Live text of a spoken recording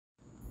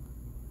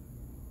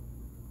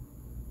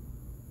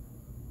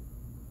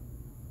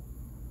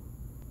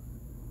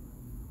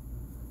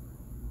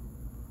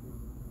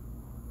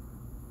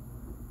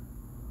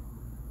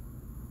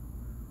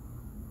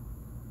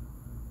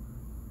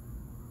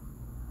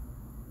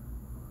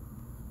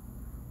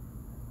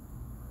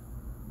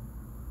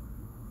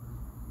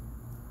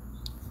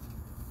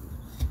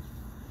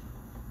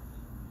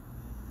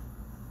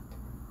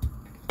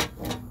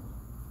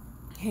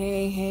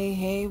Hey, hey,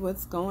 hey,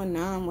 what's going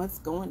on? What's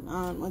going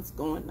on? What's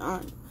going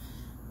on?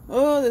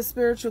 Oh, the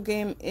spiritual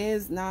game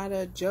is not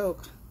a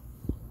joke.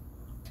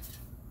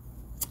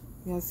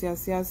 Yes,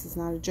 yes, yes, it's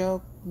not a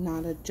joke.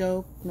 Not a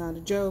joke. Not a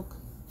joke.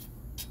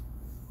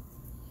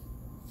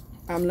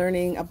 I'm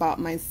learning about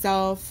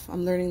myself.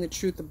 I'm learning the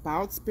truth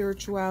about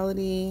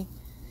spirituality.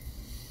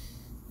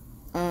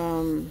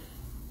 I'm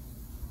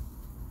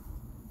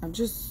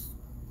just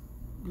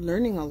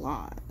learning a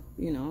lot,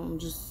 you know. I'm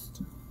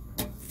just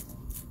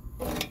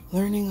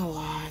learning a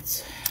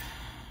lot.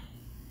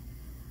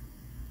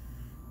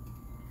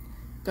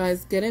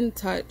 Guys, get in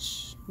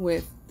touch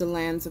with the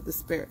lands of the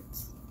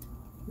spirits.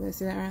 Did I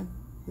say that right?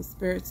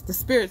 The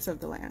spirits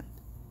of the land.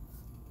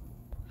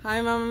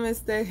 Hi, Mama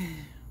Mystic.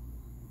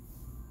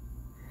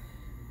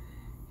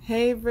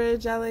 Hey,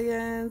 Bridge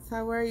Elegance.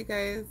 How are you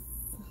guys?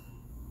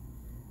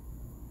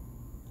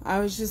 I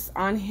was just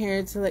on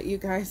here to let you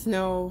guys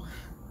know,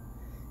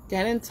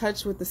 get in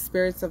touch with the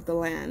spirits of the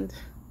land.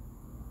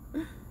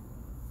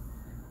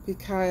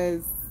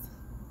 Because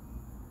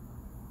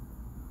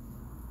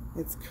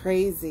it's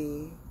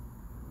crazy.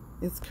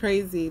 It's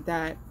crazy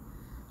that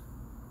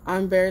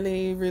I'm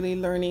barely really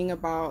learning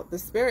about the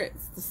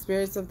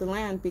spirits of the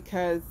land,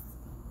 because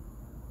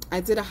I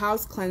did a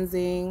house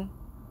cleansing.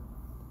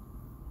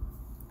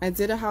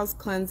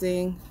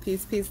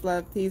 Peace, peace,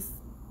 love, peace.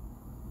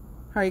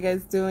 How are you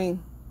guys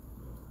doing?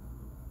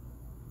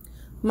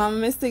 Mama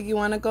Mystic, you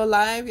want to go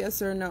live?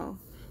 Yes or no?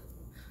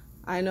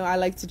 I know I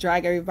like to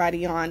drag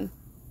everybody on.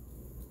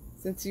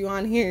 Since you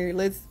on here,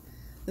 let's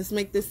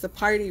make this a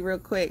party real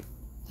quick.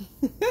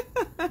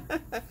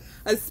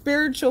 A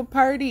spiritual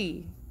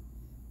party.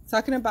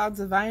 Talking about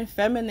divine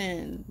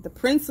feminine, the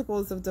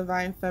principles of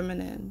divine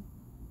feminine.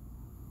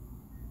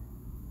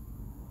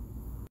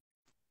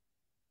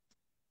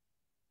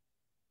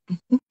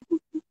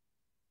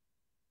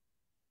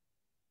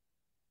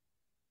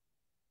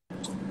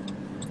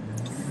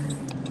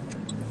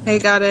 Hey,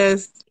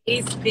 Goddess.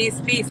 Peace,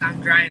 peace, peace. I'm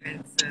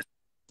driving, so.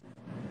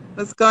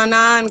 What's going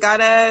on,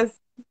 Goddess?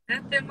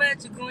 Nothing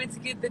much. You're going to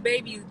get the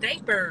baby's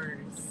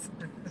diapers.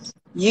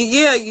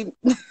 Yeah.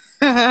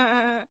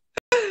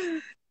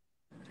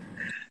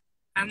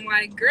 I'm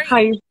like, great.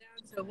 Hi. Down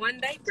to one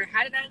diaper.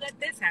 How did I let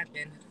this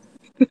happen?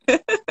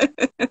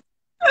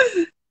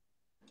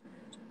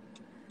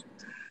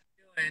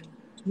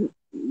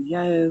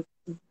 Yes.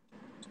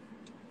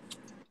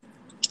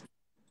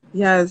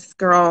 Yes,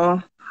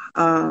 girl.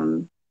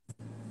 I've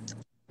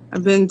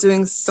been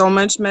doing so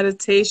much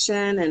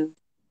meditation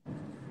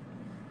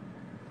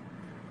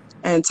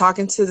and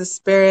talking to the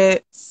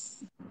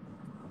spirits.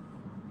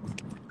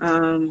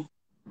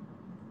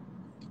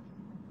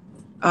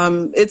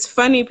 It's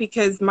funny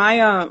because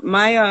my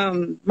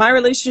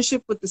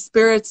relationship with the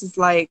spirits is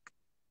like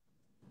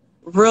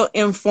real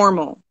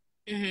informal.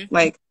 Mm-hmm.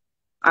 Like,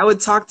 I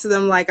would talk to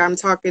them like I'm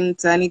talking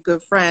to any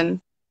good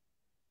friend.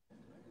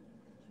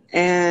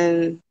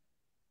 And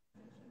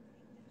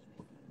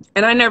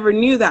I never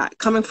knew that.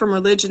 Coming from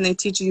religion, they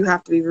teach you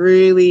have to be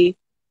really,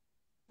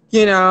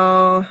 you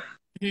know,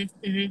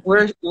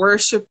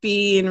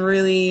 worshipy and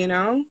really, you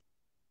know.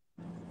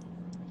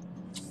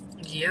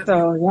 Yep.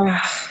 So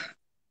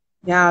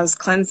yeah, I was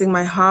cleansing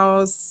my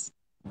house,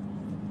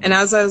 and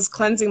as I was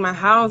cleansing my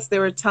house, they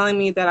were telling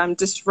me that I'm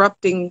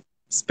disrupting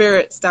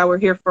spirits that were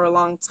here for a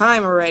long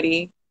time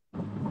already.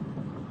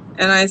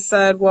 And I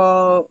said,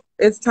 well,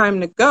 it's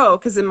time to go,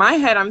 because in my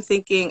head I'm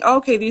thinking,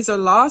 okay, these are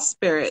lost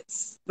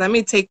spirits. Let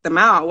me take them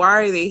out.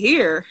 Why are they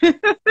here?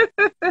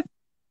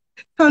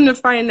 Come to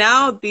find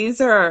out,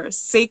 these are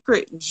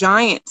sacred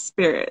giant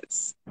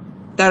spirits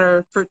that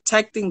are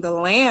protecting the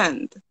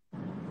land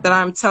that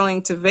I'm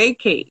telling to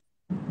vacate.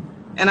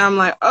 And I'm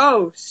like,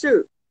 oh,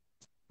 shoot.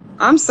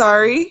 I'm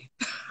sorry.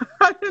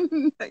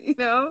 You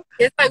know?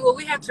 It's like what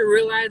we have to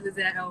realize is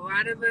that a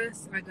lot of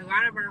us, like a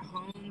lot of our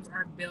homes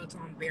are built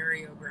on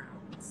burial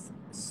grounds.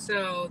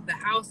 So the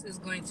house is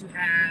going to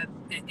have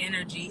an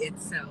energy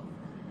itself,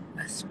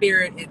 a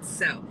spirit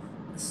itself.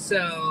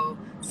 So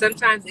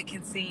sometimes it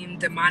can seem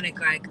demonic,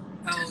 like,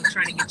 oh,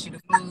 trying to get you to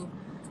move.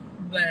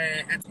 But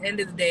at the end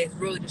of the day, it's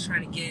really just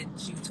trying to get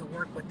you to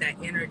work with that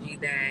energy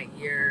that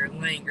you're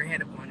laying your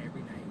head upon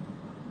every night.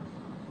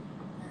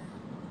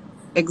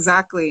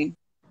 Exactly.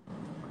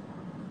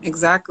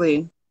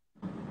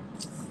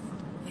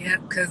 Yeah,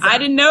 because I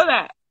didn't know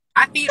that.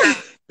 I feed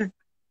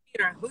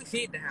our who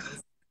feed the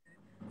house.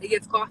 It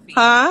gets coffee.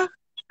 Huh?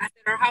 I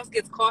said our house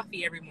gets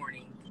coffee every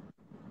morning.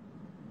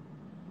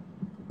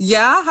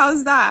 Yeah?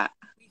 How's that?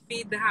 We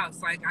feed the house.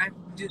 Like, I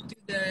do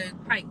the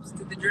pipes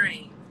to the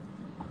drain.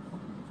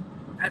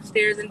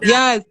 Upstairs and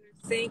downstairs,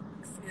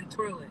 sinks and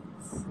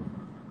toilets.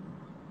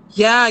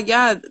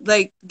 Yeah.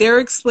 Like, they're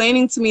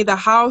explaining to me the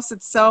house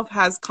itself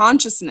has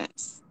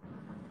consciousness.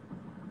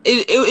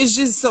 It was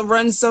just so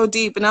runs so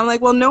deep. And I'm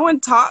like, well, no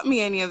one taught me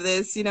any of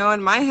this. You know,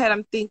 in my head,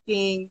 I'm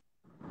thinking,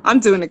 I'm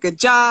doing a good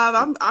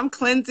job. I'm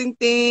cleansing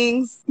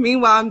things.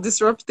 Meanwhile, I'm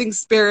disrupting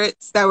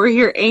spirits that were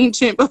here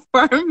ancient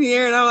before I'm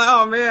here. And I'm like,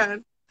 oh,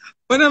 man,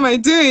 what am I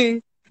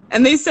doing?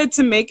 And they said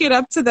to make it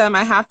up to them,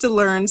 I have to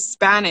learn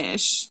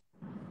Spanish.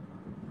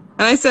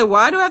 And I said,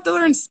 why do I have to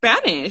learn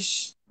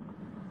Spanish?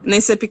 And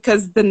they said,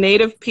 because the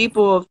native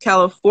people of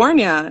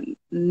California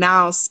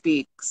now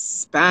speak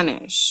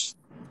Spanish.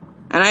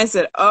 And I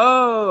said,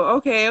 oh,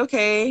 okay,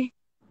 okay.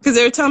 Because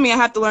they were telling me I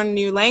have to learn a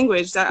new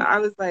language. I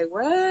was like,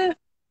 what?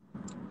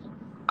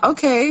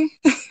 Okay.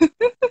 Get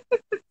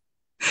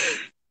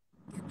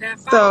that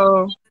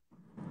So,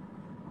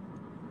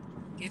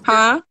 Get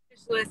huh?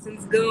 the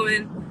lessons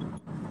going.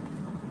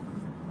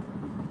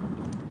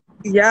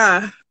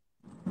 Yeah.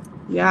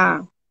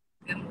 Yeah.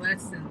 Them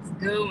lessons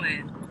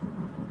going.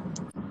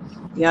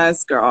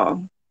 Yes,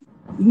 girl.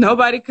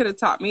 Nobody could have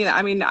taught me that.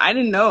 I mean, I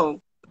didn't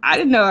know. I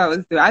didn't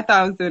know I thought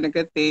I was doing a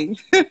good thing.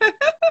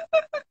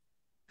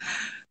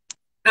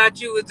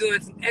 Thought you were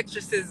doing some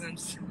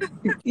exorcisms.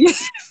 Yeah.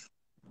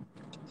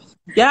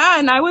 Yeah,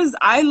 and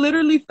I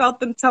literally felt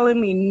them telling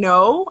me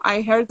no.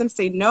 I heard them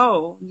say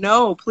no,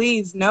 no,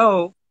 please,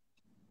 no.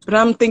 But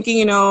I'm thinking,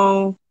 you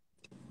know,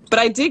 but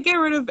I did get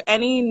rid of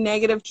any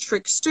negative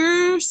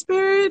trickster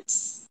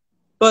spirits.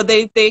 But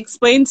they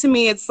explained to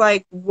me it's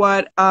like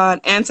what an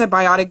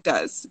antibiotic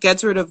does.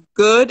 Gets rid of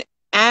good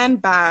and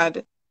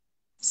bad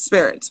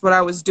spirits, what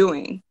I was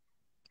doing.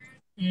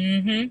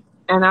 Mm-hmm.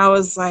 And I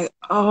was like,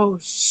 oh,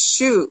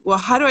 shoot. Well,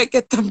 how do I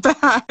get them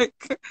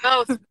back?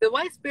 Oh, the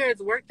white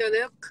spirits work though.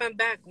 They'll come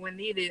back when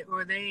needed,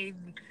 or they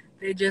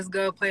just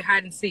go play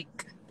hide and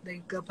seek. They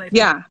go play.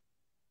 Yeah.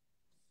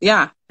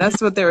 Yeah,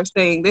 that's what they were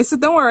saying. They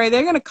said, don't worry,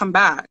 they're going to come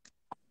back.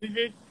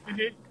 Mm-hmm.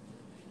 Mm-hmm.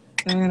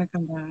 They're going to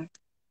come back.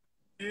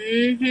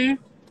 Mm-hmm.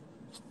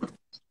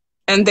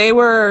 And they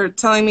were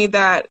telling me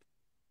that,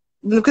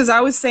 because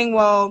I was saying,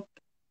 well,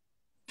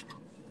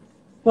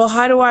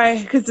 how do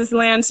I, because this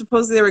land,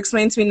 supposedly they were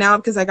explaining to me now,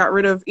 because I got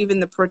rid of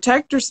even the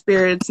protector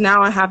spirits,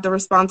 now I have the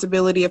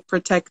responsibility of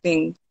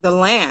protecting the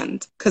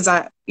land. Because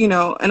and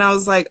I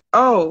was like,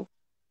 oh,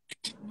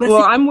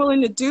 well, I'm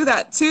willing to do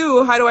that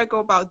too. How do I go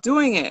about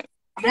doing it?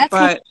 That's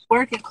when you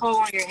work and call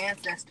on your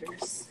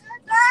ancestors.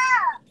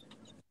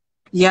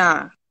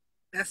 Yeah.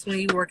 That's when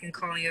you work and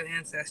call on your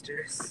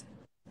ancestors.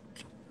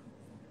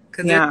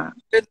 Because they're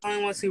the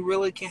only ones who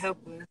really can help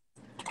us.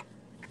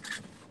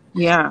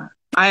 Yeah.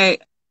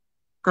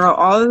 Girl,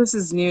 all of this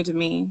is new to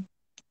me.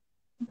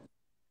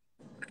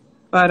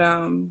 But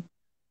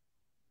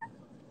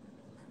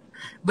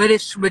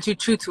you're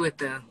true to it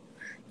though.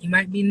 You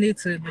might be new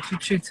to it, but you're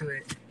true to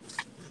it.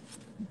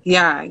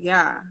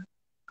 yeah.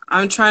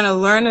 I'm trying to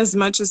learn as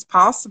much as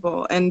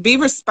possible and be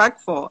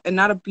respectful and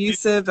not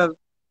abusive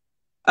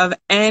of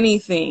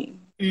anything.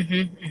 Mm-hmm.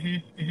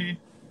 Mm-hmm.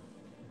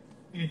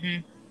 Mm-hmm. Mm-hmm.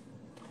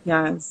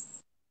 Yes.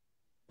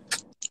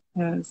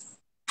 Mm-hmm.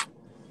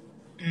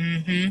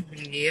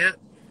 Yep.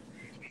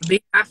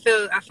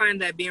 I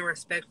find that being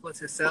respectful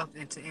to self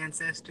and to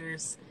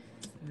ancestors,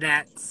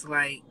 that's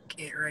like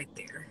it right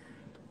there.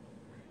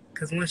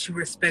 Because once you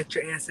respect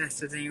your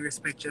ancestors and you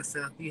respect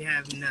yourself, you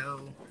have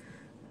no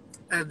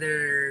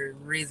other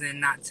reason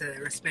not to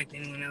respect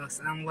anyone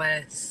else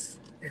unless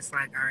it's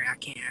like, all right, I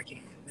can't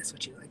mess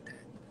with you like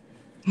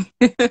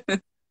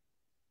that.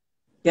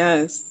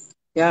 Yes.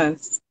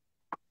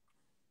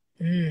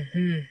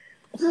 Mm-hmm.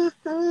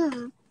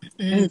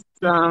 It's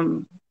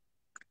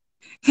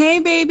hey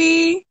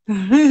baby.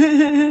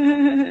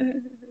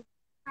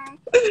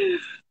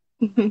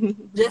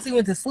 Jesse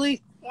went to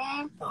sleep.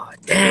 Yeah. Oh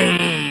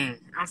dang!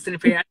 I'm sitting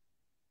up here. I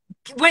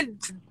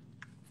went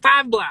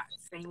 5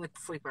 blocks and he went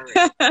to sleep already.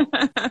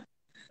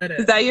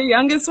 Is that your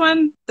youngest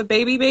one? The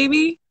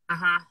baby?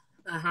 Uh-huh.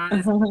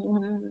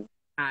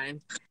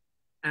 Time.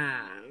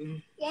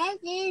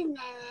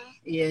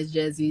 Yeah,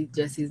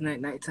 Jesse's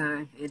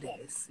nighttime. It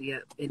is.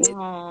 Yep, it is.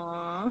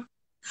 Aww.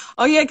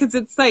 Oh yeah, because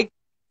it's like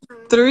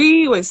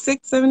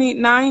 6, 7, 8,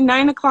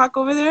 9 o'clock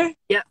over there.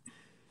 Yep.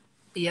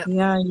 Yeah.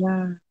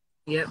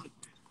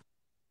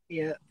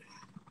 Yep.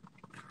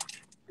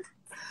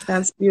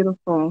 That's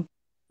beautiful.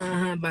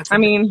 I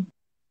mean,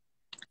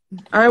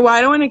 all right, well,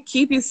 I don't want to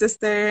keep you,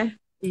 sister.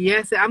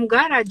 Yes, I'm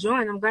glad I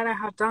joined. I'm glad I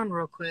hopped on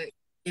real quick.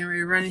 And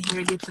we're running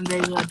here, get some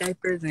baby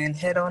diapers, and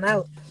head on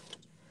out.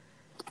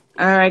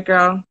 All right,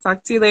 girl.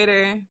 Talk to you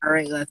later. All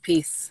right, love.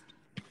 Peace.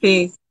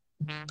 Peace.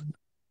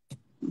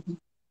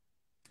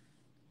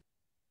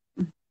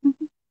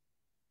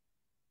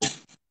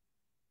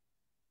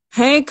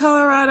 Hey,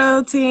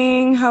 Colorado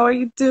ting. How are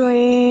you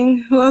doing?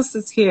 Who else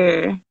is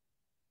here?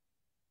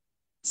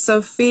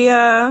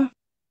 Sophia.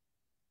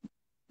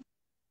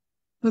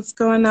 What's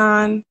going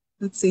on?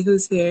 Let's see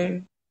who's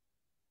here.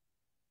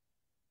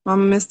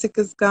 Mama Mystic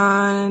is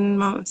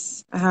gone.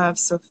 I have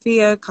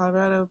Sophia,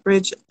 Colorado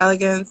Bridge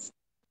Elegance.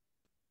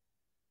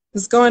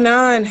 What's going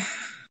on?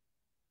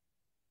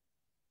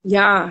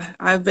 Yeah,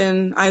 I've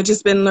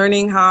just been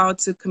learning how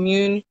to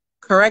commune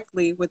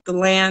correctly with the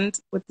land,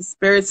 with the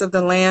spirits of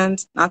the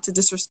land, not to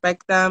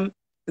disrespect them,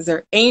 because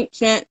they're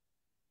ancient.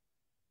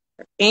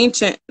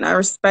 And I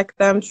respect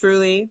them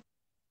truly.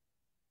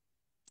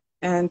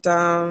 And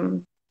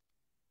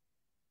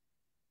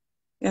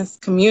yes,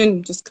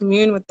 just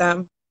commune with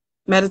them,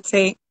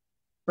 meditate,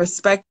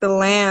 respect the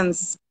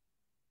lands,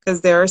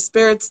 because there are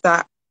spirits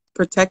that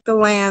protect the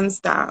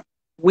lands, that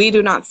we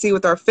do not see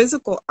with our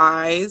physical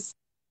eyes,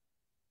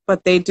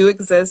 but they do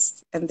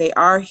exist, and they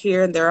are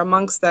here, and they're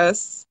amongst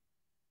us.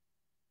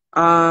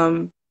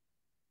 Right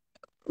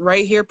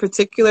here,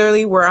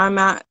 particularly where I'm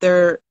at,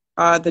 they're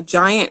the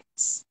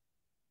giants.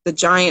 The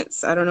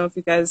giants, I don't know if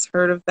you guys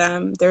heard of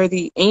them. They're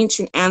the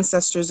ancient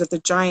ancestors of the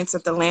giants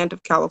of the land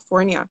of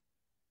California.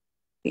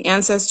 The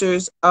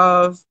ancestors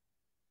of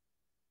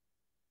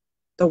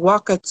the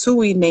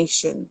Wakatui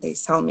Nation, they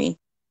tell me.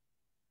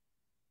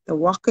 The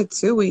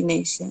Wakatui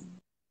Nation.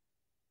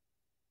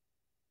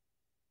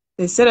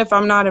 They said, if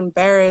I'm not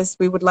embarrassed,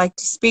 we would like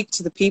to speak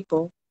to the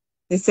people.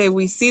 They say,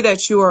 we see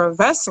that you are a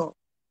vessel,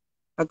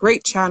 a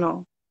great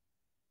channel.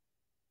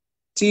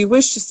 Do you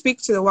wish to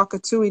speak to the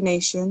Wakatui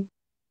Nation?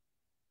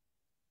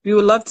 We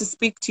would love to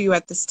speak to you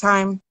at this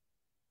time.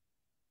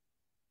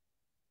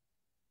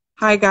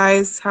 Hi,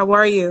 guys. How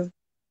are you?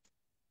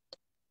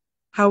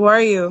 How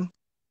are you?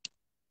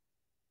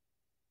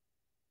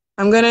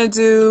 I'm going to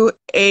do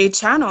a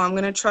channel. I'm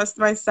going to trust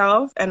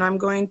myself, and I'm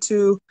going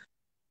to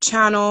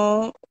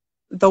channel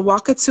the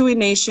Wakatui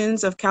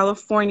Nations of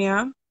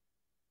California.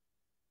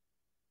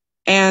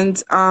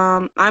 And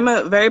I'm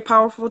a very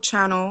powerful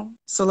channel,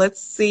 so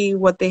let's see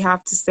what they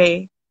have to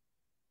say.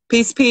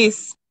 Peace,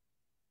 peace.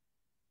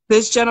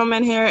 This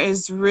gentleman here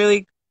is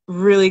really,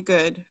 really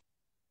good.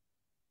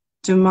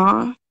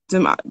 Duma.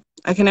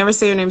 I can never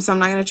say your name, so I'm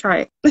not going to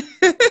try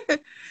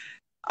it.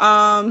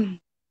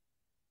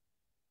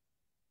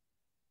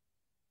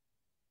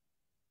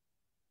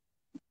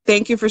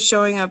 Thank you for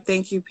showing up.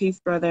 Thank you, peace,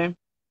 brother.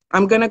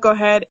 I'm going to go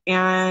ahead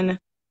and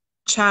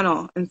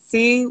channel and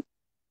see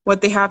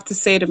what they have to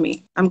say to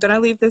me. I'm going to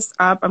leave this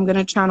up. I'm going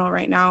to channel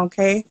right now,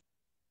 okay?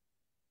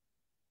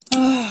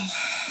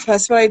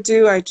 That's what I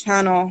do. I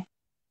channel.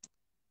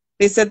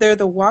 They said they're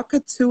the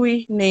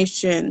Wakatui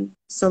Nation.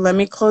 So let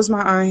me close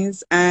my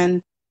eyes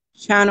and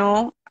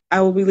channel.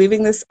 I will be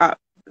leaving this up.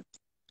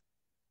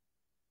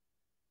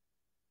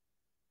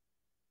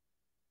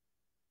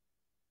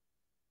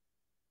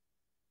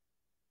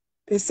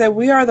 They said,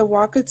 we are the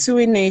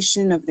Wakatui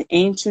Nation of the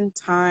ancient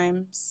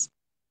times.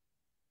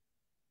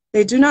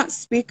 They do not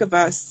speak of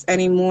us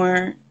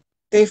anymore.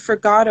 They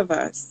forgot of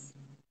us.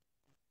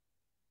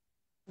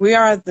 We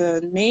are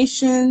the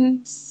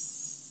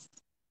nations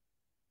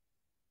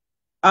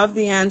of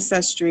the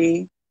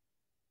ancestry.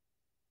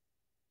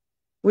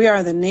 We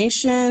are the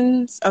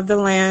nations of the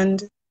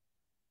land.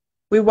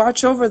 We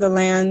watch over the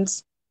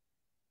land.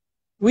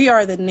 We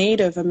are the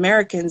Native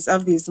Americans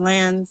of these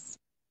lands.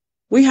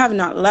 We have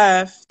not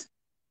left.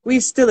 We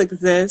still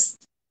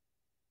exist.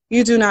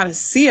 You do not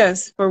see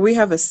us, for we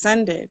have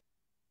ascended.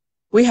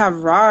 We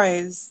have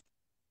rise.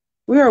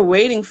 We are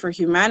waiting for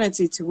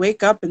humanity to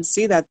wake up and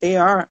see that they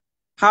are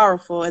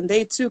powerful and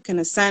they too can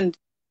ascend.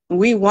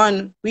 We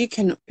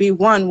can be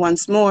one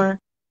once more.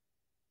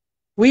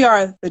 We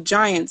are the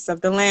giants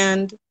of the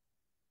land.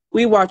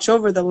 We watch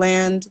over the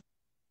land.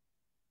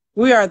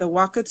 We are the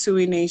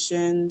Wakatui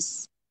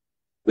Nations.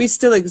 We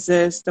still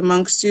exist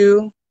amongst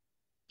you,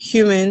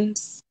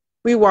 humans.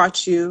 We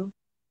watch you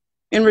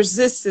in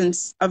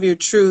resistance of your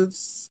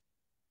truths,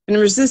 in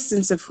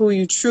resistance of who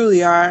you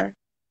truly are.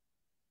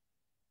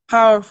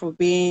 Powerful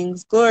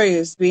beings,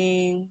 glorious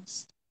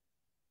beings.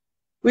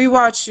 We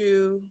watch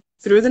you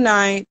through the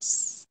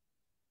nights.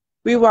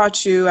 We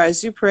watch you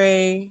as you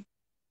pray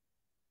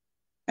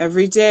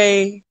every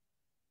day.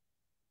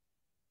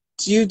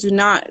 You do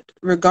not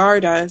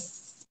regard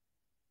us.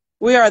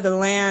 We are the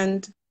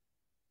land.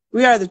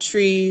 We are the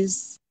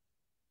trees.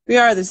 We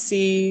are the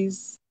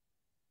seas.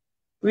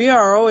 We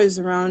are always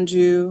around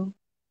you.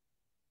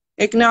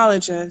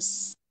 Acknowledge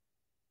us.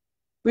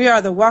 We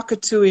are the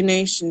Wakatui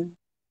Nation.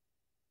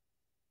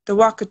 The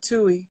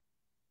Wakatui.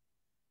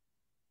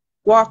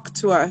 Walk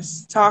to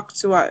us. Talk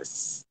to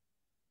us.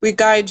 We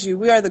guide you.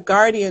 We are the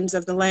guardians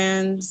of the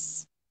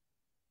lands.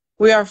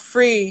 We are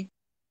free.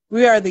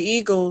 We are the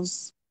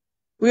eagles.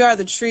 We are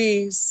the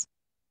trees.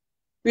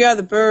 We are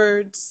the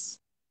birds.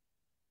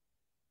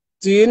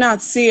 Do you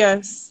not see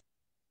us?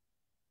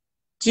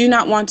 Do you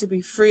not want to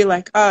be free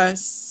like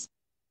us?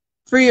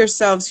 Free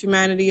yourselves,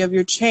 humanity, of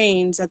your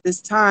chains at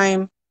this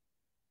time.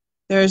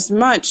 There's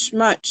much,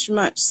 much,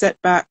 much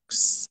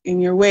setbacks in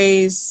your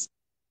ways.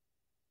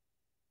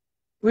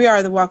 We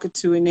are the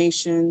Wakatui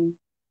Nation.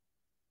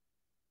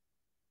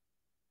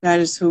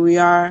 That is who we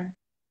are.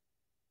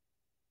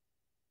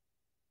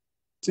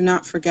 Do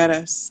not forget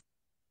us.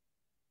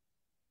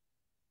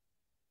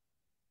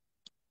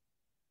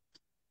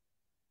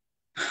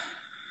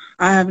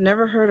 I have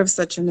never heard of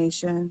such a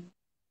nation.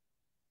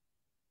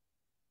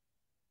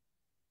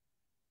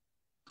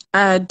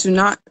 I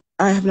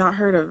have not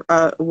heard of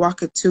a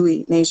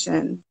Wakatui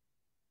Nation.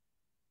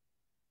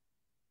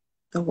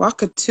 The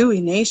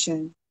Wakatui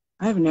Nation.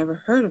 I have never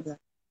heard of that.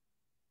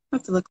 I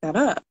have to look that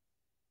up.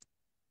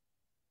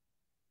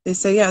 They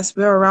say, yes,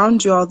 we're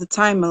around you all the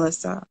time,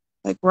 Melissa.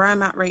 Like where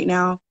I'm at right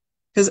now.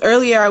 Because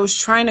earlier I was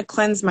trying to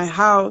cleanse my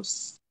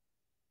house.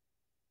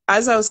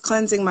 As I was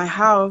cleansing my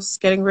house,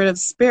 getting rid of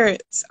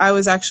spirits, I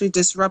was actually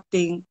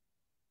disrupting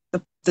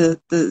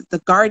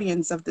the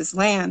guardians of this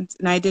land.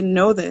 And I didn't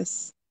know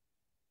this.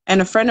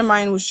 And a friend of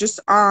mine was just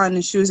on,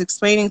 and she was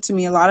explaining to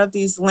me a lot of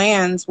these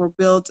lands were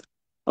built,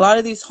 a lot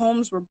of these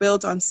homes were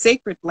built on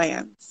sacred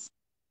lands.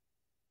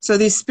 So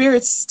these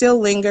spirits still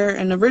linger,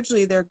 and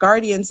originally they're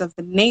guardians of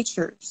the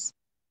natures,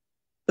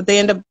 but they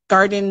end up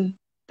guarding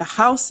the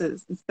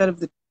houses instead of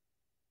the,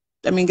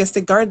 I mean, I guess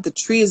they guard the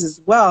trees as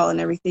well and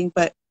everything,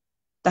 but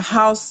the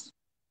house,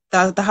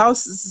 the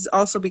houses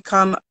also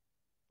become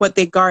what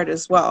they guard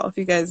as well, if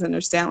you guys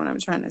understand what I'm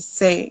trying to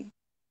say.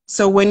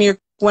 So when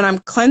I'm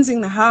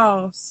cleansing the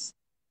house,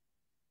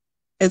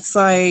 it's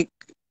like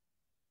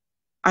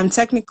I'm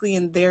technically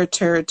in their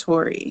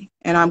territory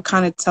and I'm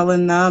kind of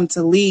telling them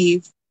to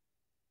leave,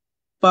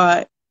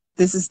 but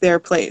this is their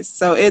place.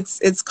 So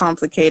it's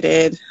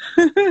complicated.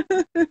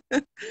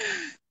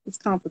 It's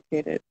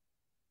complicated.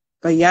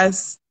 But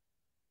yes,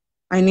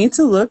 I need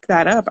to look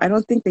that up. I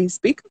don't think they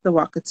speak of the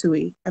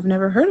Wakatui. I've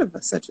never heard of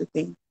such a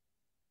thing.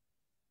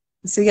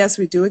 So yes,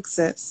 we do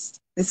exist.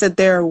 They said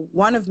they're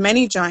one of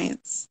many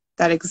giants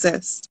that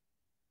exist.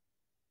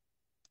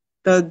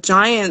 The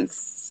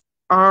giants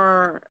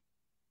are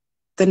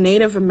the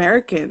Native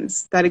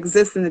Americans that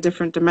exist in a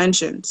different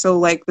dimension. So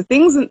like the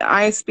things that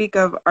I speak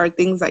of are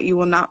things that you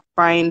will not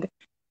find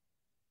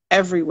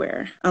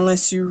everywhere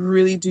unless you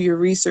really do your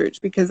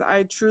research, because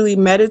I truly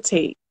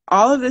meditate.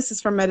 All of this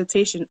is from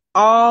meditation.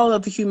 All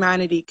of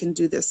humanity can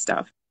do this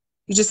stuff.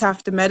 You just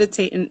have to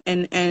meditate and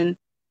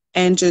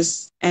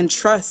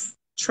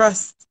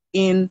trust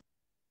in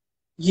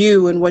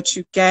you and what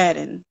you get.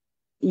 And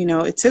you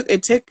know, it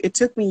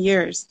took me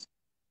years,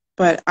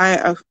 but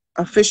I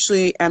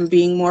officially am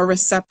being more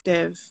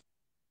receptive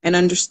and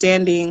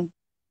understanding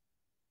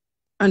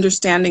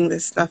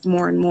this stuff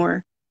more and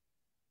more.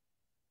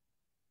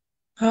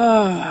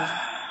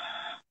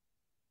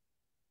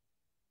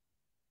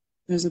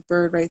 There's a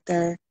bird right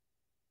there.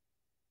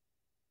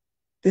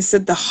 They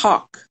said the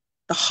hawk.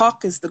 The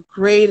hawk is the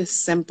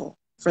greatest symbol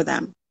for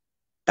them.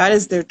 That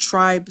is their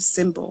tribe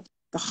symbol,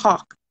 the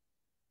hawk.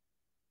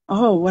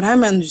 Oh, what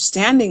I'm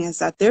understanding is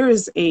that there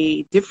is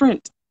a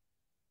different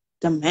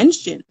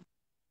dimension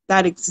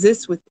that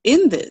exists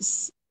within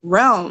this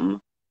realm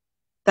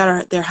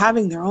that they're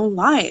having their own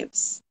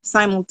lives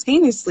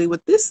simultaneously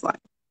with this life.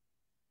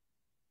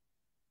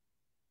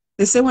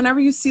 They say whenever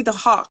you see the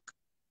hawk,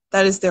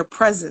 that is their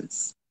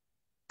presence.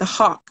 The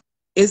hawk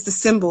is the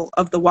symbol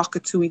of the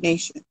Wakatui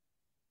nation.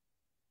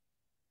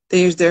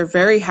 They're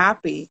very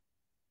happy.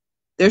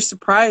 They're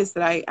surprised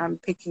that I'm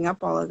picking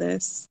up all of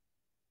this.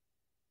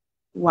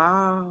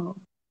 Wow.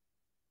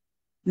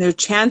 They're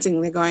chanting.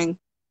 They're going,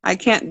 I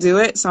can't do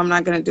it, so I'm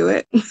not going to do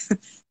it.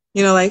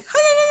 You know, like,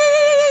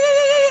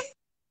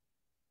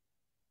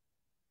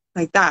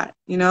 like that,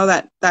 you know,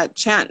 that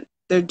chant.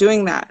 They're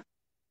doing that.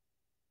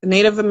 The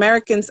Native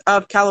Americans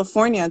of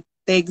California,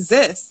 they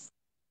exist.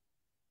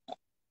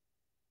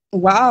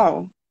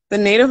 Wow. The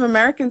Native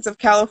Americans of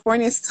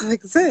California still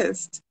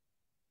exist,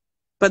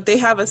 but they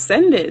have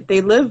ascended. They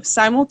live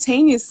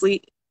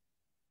simultaneously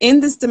in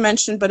this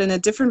dimension, but in a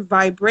different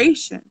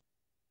vibration.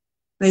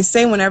 They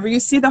say whenever you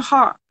see the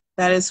hawk,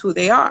 that is who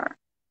they are.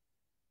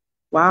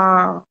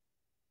 Wow.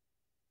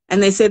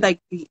 And they say like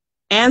the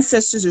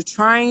ancestors are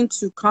trying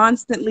to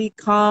constantly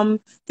come.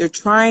 They're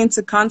trying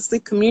to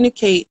constantly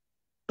communicate,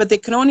 but they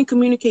can only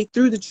communicate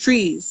through the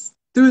trees,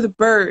 through the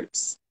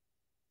birds.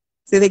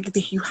 So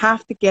you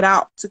have to get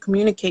out to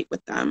communicate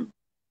with them.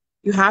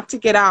 You have to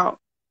get out.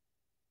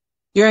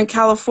 You're in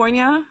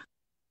California?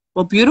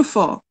 Well,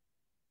 beautiful.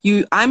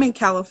 I'm in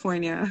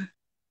California.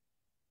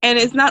 And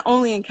it's not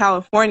only in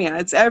California,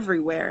 it's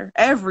everywhere.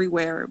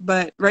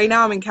 But right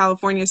now I'm in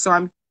California,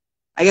 so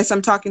I guess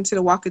I'm talking to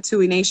the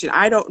Wakatui Nation.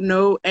 I don't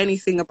know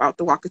anything about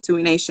the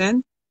Wakatui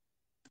Nation.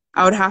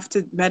 I would have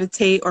to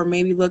meditate or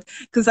maybe look,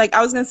 because like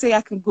I was going to say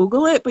I can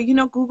Google it, but you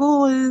know,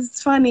 Google is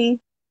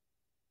funny.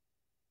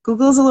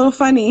 Google's a little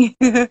funny.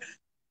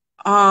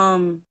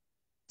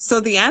 So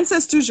the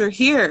ancestors are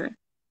here.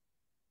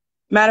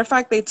 Matter of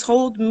fact, they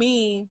told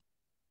me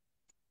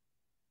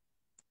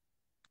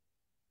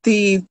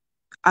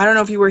I don't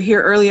know if you were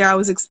here earlier, I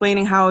was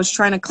explaining how I was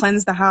trying to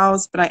cleanse the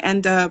house, but I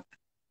end up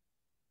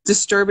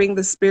disturbing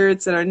the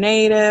spirits that are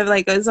native.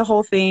 Like, it's a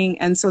whole thing.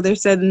 And so they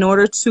said in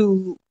order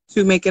to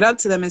make it up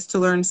to them is to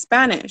learn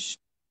Spanish,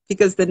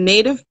 because the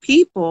native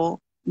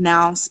people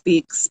now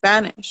speak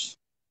Spanish.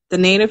 The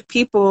native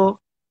people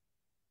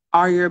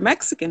are your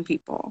Mexican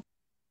people.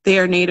 They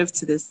are native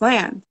to this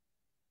land.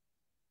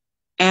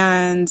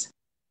 And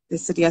they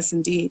said, yes,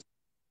 indeed.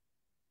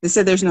 They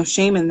said there's no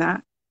shame in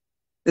that.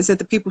 They said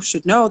the people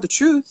should know the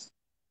truth.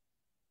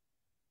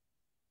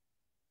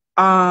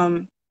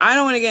 I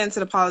don't want to get into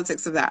the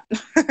politics of that.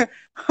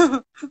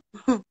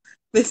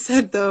 They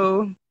said,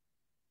 though,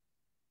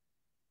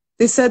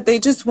 they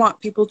just want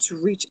people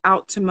to reach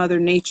out to Mother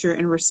Nature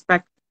and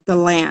respect the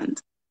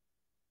land.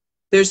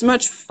 There's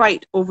much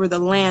fight over the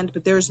land,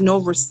 but there's no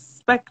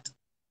respect.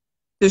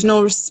 There's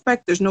no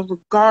respect. There's no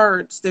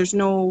regards. There's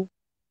no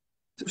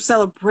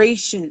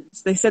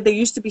celebrations. They said there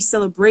used to be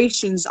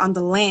celebrations on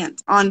the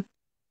land, on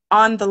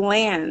the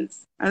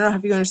lands. I don't know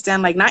if you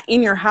understand, like not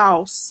in your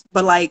house,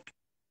 but like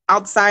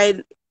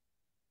outside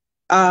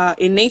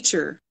in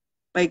nature.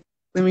 Like,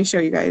 let me show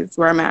you guys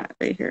where I'm at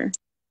right here.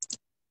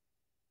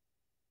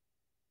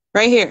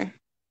 Right here,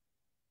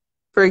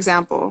 for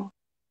example,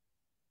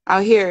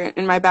 out here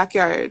in my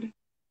backyard,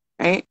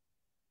 right?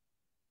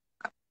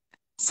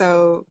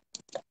 So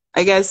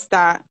I guess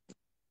that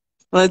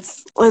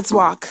let's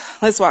walk.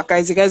 Let's walk,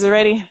 guys. You guys are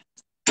ready?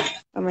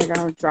 Oh my God,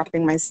 I'm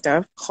dropping my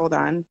stuff. Hold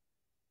on.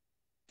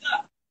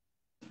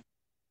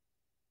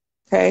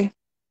 Okay.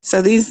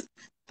 So the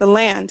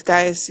land,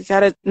 guys, you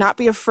gotta not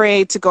be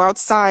afraid to go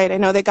outside. I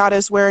know they got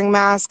us wearing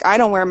masks. I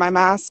don't wear my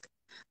mask,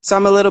 so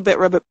I'm a little bit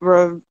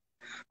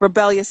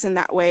rebellious in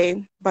that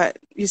way. But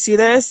you see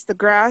this? The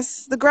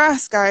grass,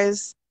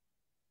 guys.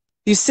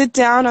 You sit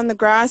down on the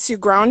grass, you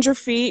ground your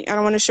feet. I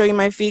don't want to show you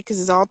my feet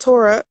because it's all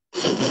tore up.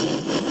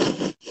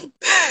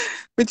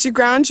 But you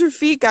ground your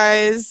feet,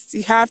 guys.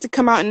 You have to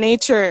come out in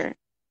nature.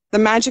 The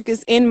magic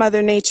is in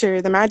Mother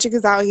Nature. The magic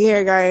is out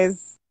here,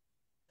 guys.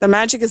 The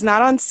magic is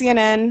not on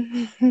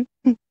CNN.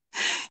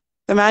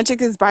 The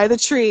magic is by the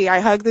tree.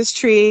 I hug this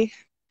tree.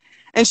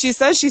 And she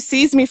says she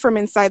sees me from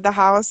inside the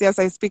house. Yes,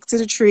 I speak to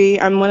the tree.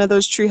 I'm one of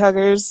those tree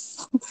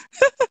huggers.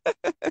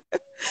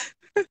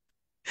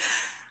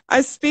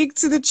 I speak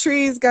to the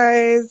trees,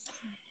 guys.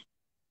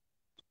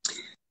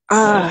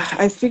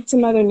 I speak to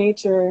Mother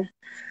Nature.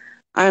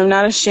 I'm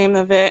not ashamed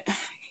of it.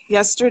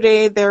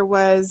 Yesterday there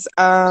was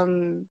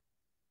my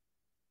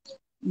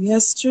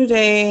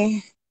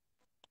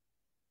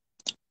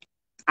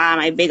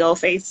big old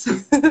face.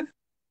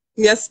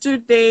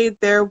 Yesterday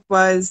there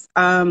was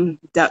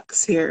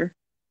ducks here.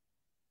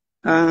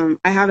 I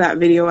have that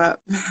video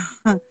up.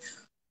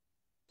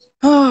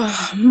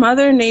 Oh,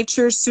 Mother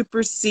Nature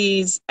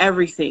supersedes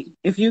everything.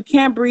 If you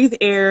can't breathe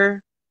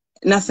air,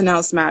 nothing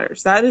else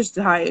matters. That is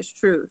the highest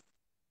truth.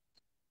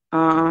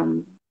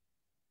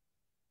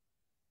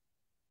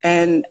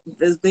 And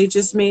they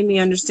just made me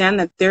understand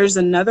that there's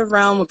another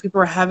realm where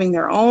people are having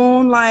their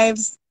own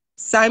lives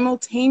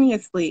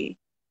simultaneously.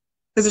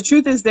 Because the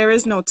truth is, there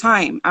is no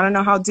time. I don't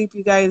know how deep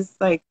you guys,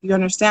 you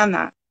understand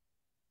that.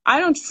 I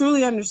don't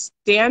truly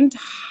understand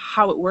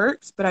how it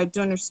works, but I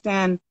do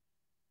understand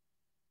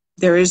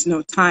there is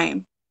no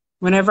time.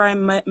 Whenever I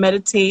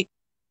meditate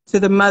to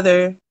the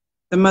mother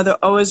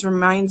always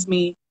reminds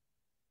me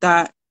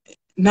that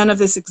none of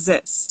this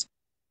exists.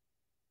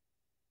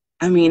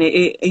 I mean,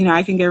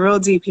 I can get real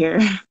deep here,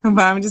 but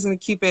I'm just going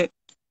to keep it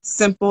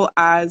simple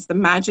as the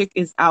magic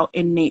is out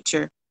in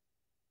nature,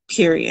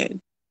 period.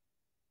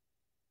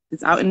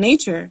 It's out in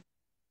nature.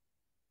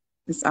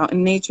 It's out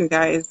in nature,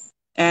 guys.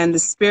 And the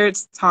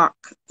spirits talk.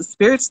 The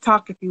spirits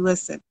talk if you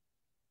listen.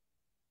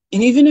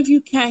 And even if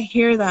you can't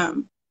hear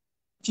them,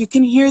 if you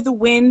can hear the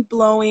wind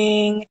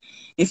blowing,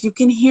 if you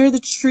can hear the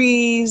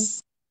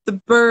trees, the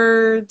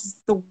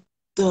birds,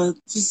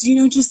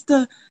 just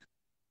the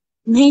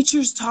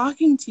nature's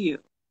talking to you.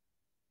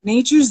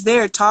 Nature's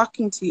there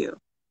talking to you.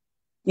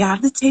 You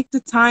have to take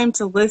the time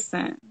to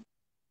listen.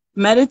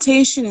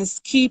 Meditation is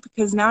key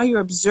because now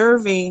you're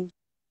observing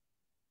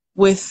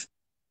with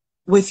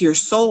your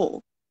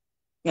soul.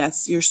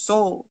 Yes, your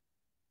soul.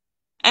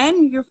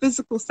 And your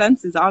physical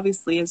senses,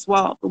 obviously, as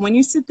well. But when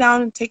you sit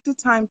down and take the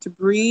time to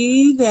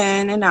breathe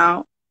in and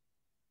out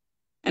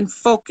and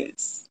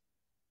focus,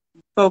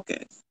 you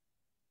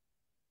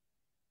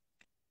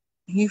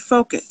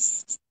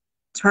focus.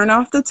 Turn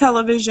off the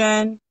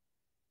television.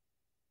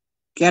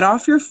 Get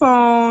off your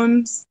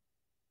phones.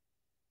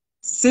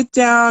 Sit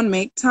down,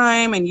 make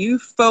time, and you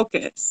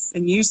focus.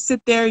 And you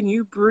sit there and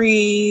you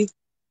breathe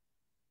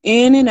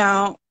in and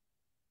out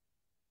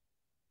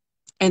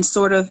and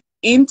sort of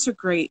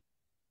integrate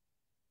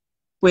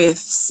with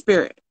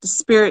spirit, the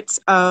spirits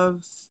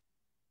of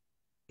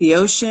the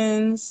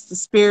oceans, the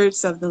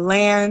spirits of the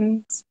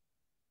land.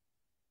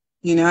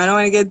 I don't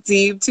want to get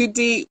too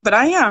deep, but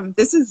I am.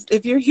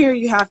 If you're here,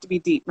 you have to be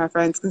deep, my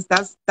friends, because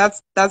that's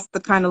the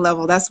kind of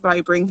level. That's what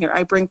I bring here.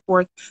 I bring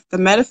forth the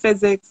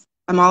metaphysics.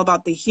 I'm all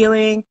about the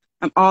healing.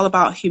 I'm all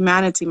about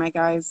humanity, my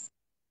guys.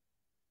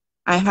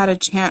 I had a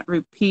chant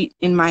repeat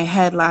in my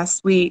head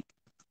last week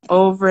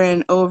over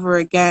and over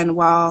again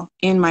while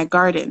in my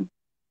garden.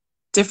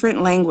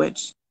 Different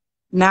language.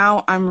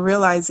 Now I'm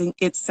realizing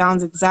it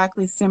sounds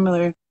exactly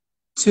similar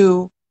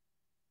to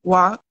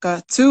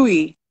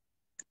Wakatui.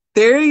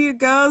 There you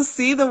go.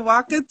 See the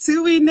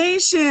Wakatui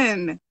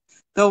Nation.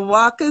 The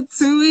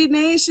Wakatui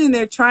Nation.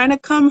 They're trying to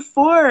come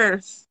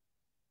forth.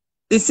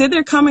 They said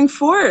they're coming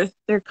forth.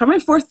 They're coming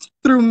forth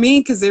through me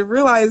because they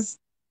realize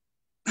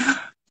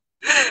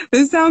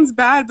this sounds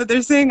bad, but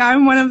they're saying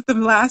I'm one of the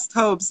last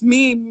hopes.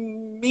 Me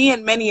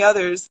and many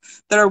others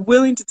that are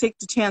willing to take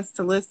the chance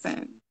to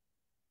listen.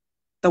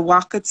 The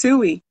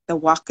Wakatui, the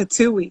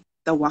Wakatui,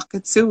 the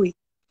Wakatui.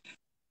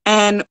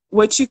 And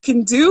what you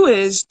can do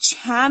is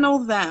channel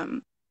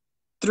them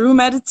through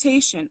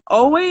meditation. I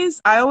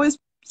always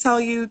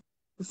tell you,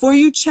 before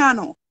you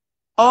channel,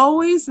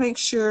 always make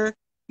sure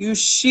you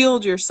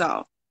shield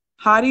yourself.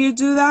 How do you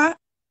do that?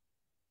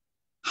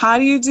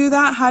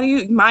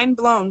 Mind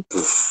blown.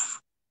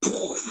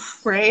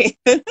 Right?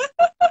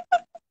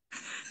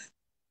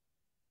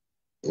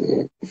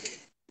 Do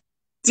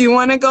you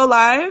want to go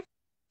live?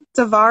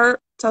 Tavarro?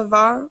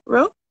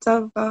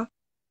 Or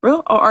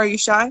are you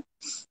shy?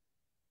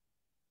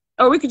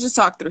 Or we could just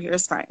talk through here.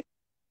 It's fine.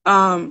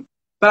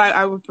 But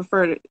I would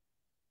prefer to, if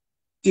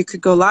you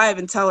could go live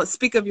and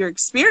speak of your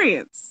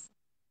experience.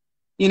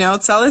 You know,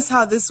 tell us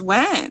how this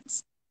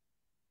went.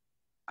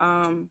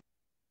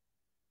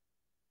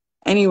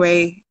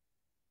 Anyway,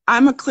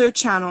 I'm a clear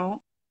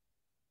channel,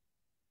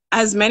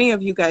 as many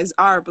of you guys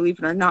are, believe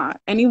it or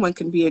not. Anyone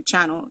can be a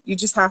channel. You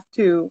just have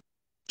to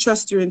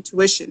trust your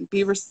intuition,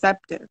 be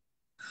receptive,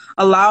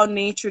 allow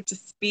nature to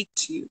speak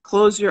to you,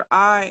 close your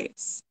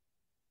eyes.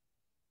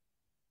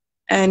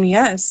 And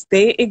yes,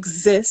 they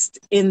exist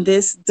in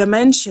this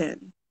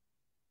dimension.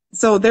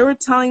 So they were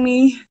telling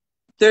me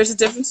there's a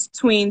difference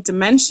between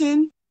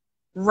dimension,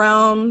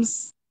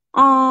 realms.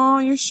 Oh,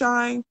 you're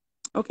shy.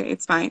 Okay,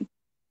 it's fine.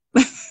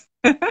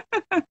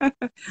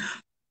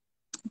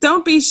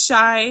 Don't be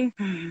shy.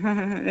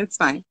 It's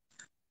fine.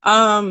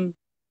 Oh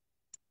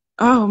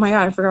my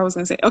God, I forgot what I was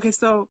gonna say. Okay,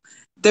 so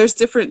there's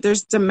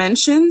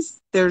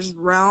dimensions, there's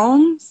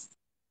realms,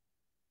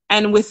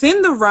 and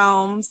within the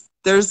realms,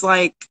 there's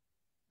like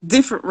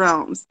different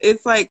realms.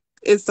 It's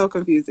so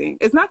confusing.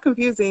 It's not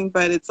confusing,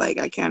 but it's like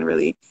I can't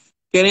really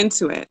get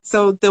into it.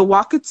 So the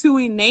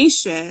Wakatui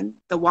Nation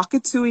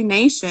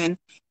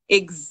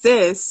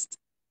exists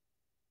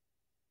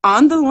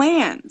on the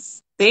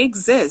lands. They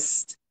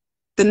exist.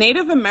 The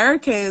Native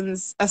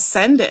Americans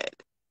ascended.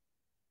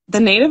 The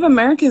Native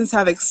Americans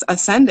have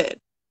ascended.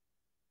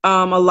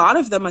 A lot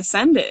of them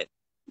ascended.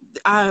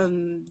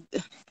 And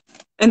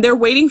they're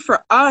waiting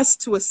for us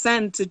to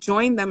ascend to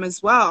join them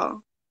as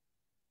well.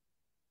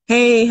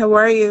 Hey, how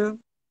are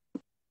you?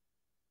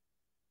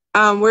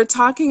 We're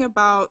talking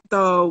about the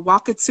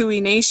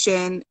Wakatui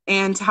Nation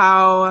and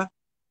how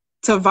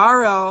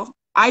Tavarro,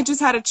 I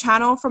just had a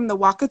channel from the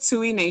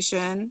Wakatui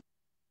Nation,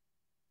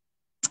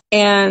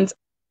 and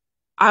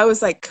I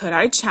was like, could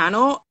I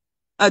channel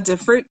a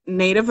different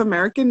Native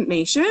American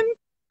nation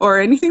or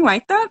anything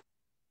like that?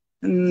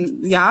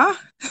 Yeah,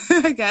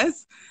 I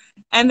guess.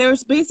 And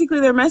there's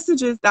basically their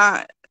message is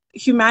that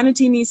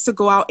humanity needs to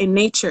go out in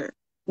nature.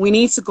 We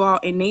need to go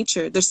out in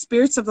nature. The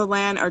spirits of the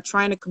land are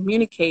trying to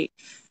communicate,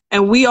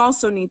 and we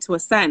also need to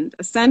ascend.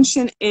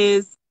 Ascension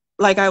is,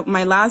 like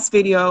my last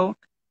video,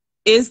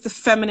 is the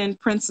feminine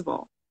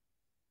principle.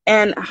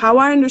 And how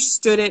I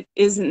understood it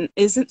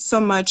isn't so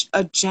much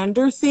a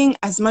gender thing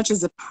as much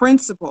as a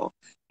principle.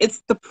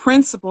 It's the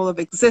principle of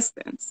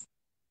existence.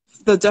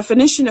 The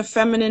definition of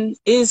feminine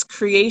is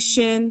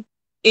creation,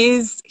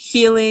 is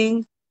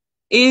healing,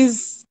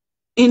 is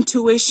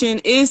intuition,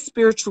 is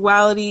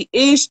spirituality,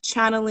 is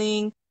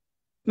channeling.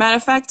 Matter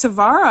of fact,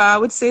 Tavara, I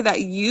would say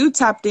that you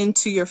tapped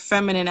into your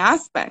feminine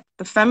aspect.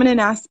 The feminine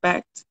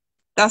aspect,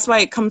 that's why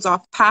it comes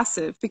off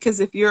passive, because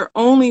if you're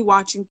only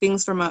watching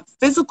things from a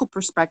physical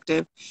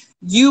perspective,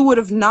 you would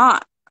have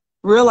not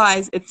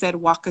realized it said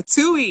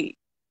Wakatui.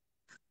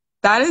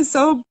 That is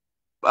so,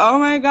 oh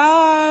my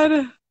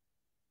God.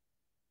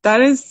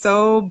 That is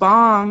so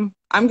bomb.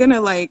 I'm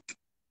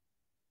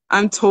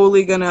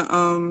totally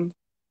gonna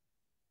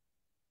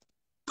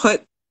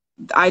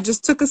I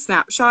just took a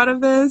snapshot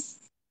of this.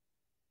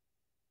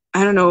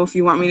 I don't know if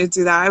you want me to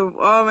do that.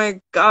 Oh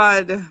my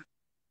God.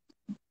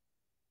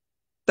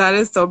 That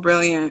is so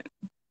brilliant.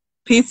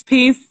 Peace,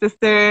 peace,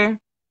 sister.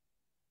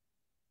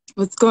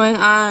 What's going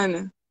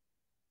on?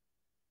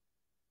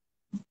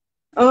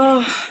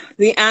 Oh,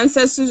 the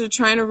ancestors are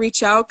trying to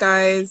reach out,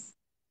 guys.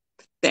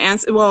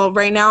 Well,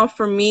 right now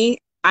for me,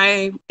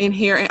 out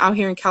here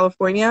in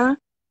California.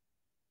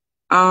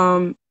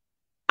 I'm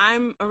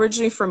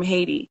originally from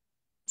Haiti.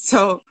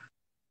 So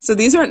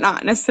these are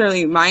not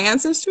necessarily my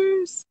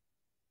ancestors,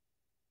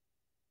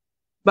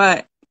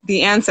 but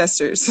the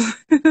ancestors.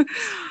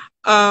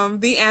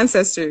 The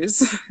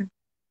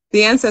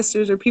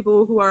ancestors are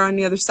people who are on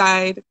the other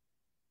side.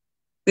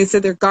 They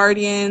said they're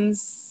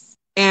guardians,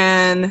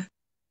 and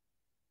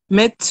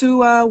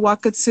Metua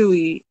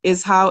Wakatui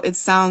is how it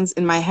sounds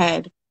in my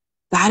head.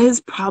 That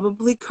is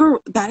probably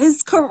correct. That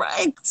is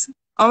correct.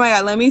 Oh my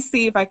God, let me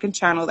see if I can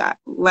channel that.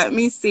 Let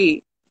me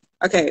see.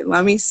 Okay,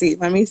 let me see.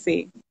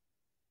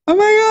 Oh my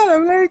God,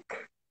 I'm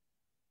like,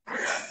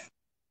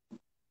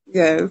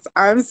 yes,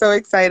 I'm so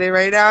excited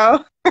right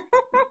now.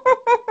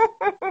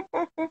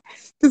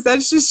 Because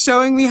that's just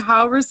showing me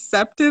how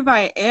receptive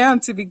I am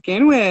to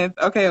begin with.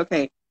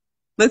 Okay.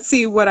 Let's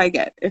see what I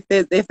get. If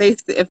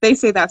they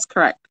say that's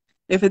correct.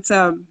 If it's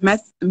a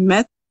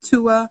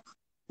Metua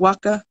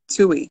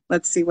Wakatui.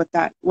 Let's see what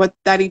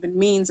that even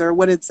means, or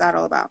what it's that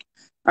all about.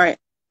 All right,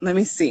 let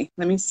me see.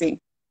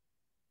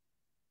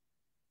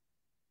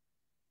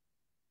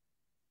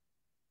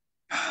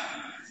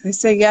 They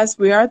say, yes,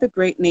 we are the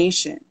great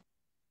nation,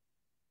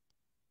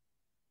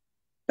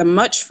 the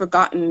much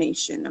forgotten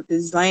nation of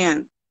this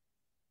land.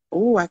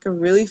 Oh, I can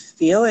really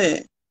feel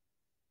it.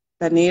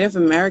 That Native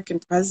American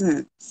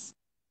presence.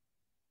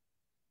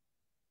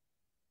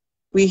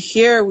 We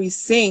hear, we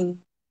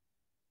sing.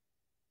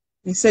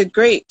 They said,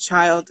 great,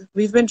 child.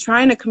 We've been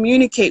trying to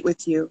communicate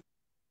with you.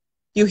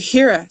 You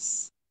hear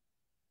us.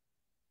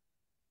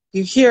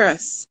 You hear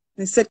us.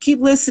 They said, keep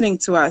listening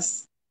to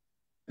us.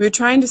 We're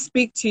trying to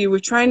speak to you. We're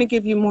trying to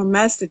give you more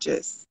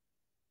messages.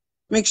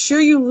 Make sure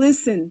you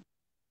listen.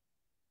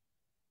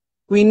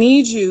 We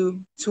need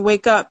you to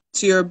wake up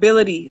to your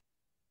ability.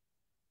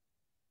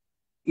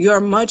 You are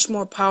much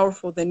more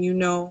powerful than you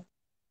know.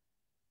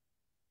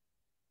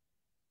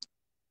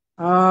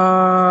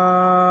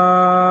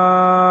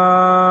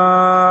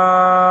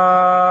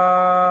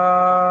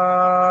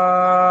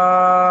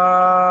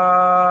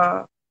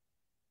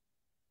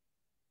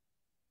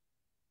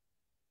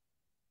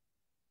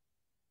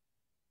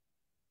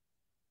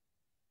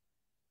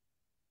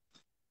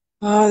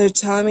 Oh, they're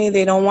telling me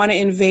they don't want to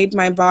invade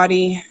my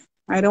body.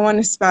 I don't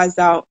want to spaz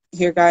out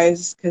here,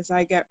 guys, because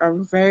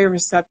I'm very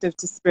receptive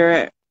to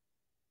spirit.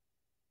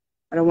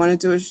 I don't want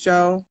to do a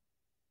show.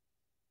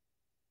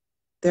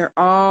 They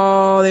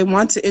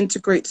want to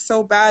integrate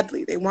so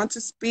badly. They want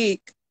to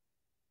speak. I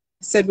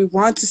said, we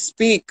want to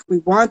speak. We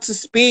want to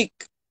speak.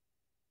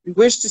 We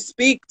wish to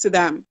speak to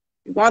them.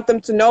 We want them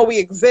to know we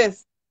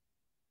exist.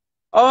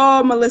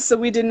 Oh, Melissa,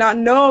 we did not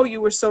know you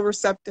were so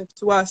receptive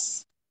to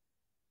us.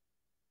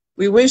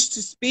 We wish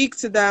to speak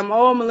to them.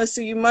 Oh,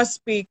 Melissa, you must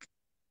speak.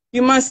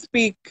 You must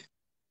speak.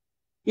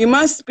 You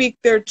must speak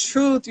their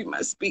truth. You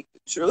must speak the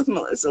truth,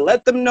 Melissa.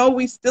 Let them know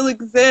we still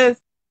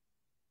exist.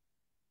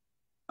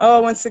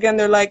 Oh, once again,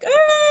 they're like,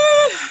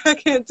 I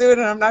can't do it,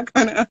 and I'm not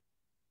gonna.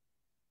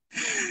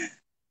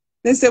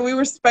 They said, we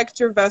respect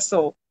your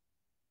vessel,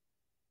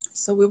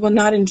 so we will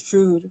not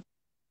intrude.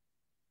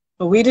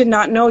 But we did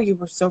not know you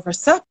were so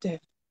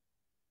receptive.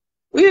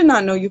 We did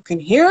not know you can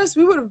hear us.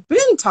 We would have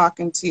been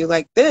talking to you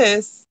like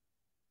this.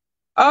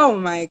 Oh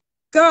my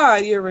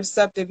God, you're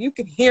receptive. You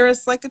can hear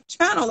us like a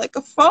channel, like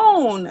a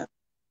phone.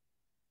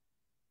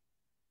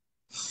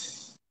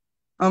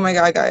 Oh my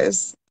God,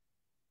 guys.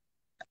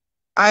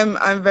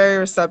 I'm very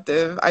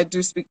receptive. I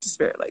do speak to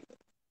spirit like this.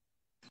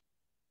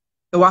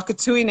 The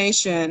Wakatui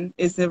Nation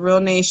is the real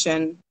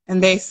nation,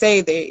 and they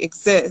say they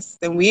exist,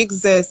 and we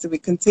exist, and we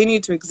continue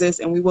to exist,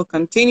 and we will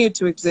continue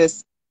to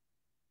exist,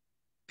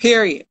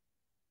 period.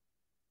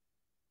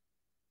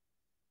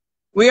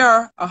 We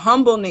are a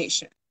humble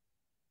nation.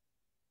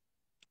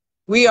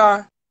 We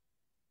are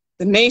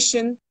the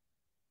nation.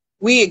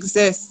 We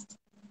exist.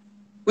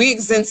 We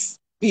exist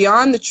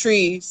beyond the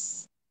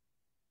trees.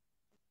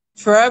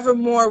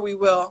 Forevermore we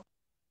will.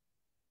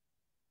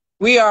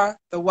 We are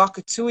the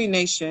Wakatui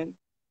Nation.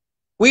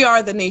 We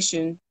are the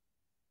nation.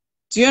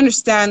 Do you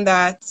understand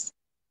that?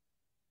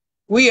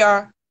 We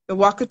are the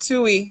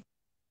Wakatui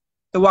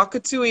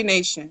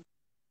Nation.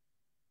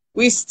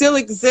 We still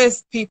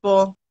exist,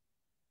 people.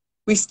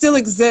 We still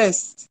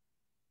exist.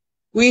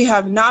 We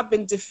have not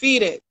been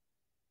defeated.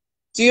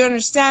 Do you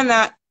understand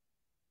that?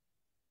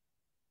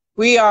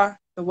 We are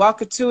the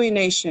Wakatui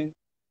Nation.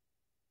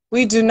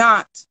 We do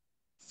not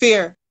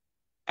fear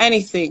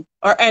anything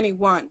or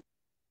anyone.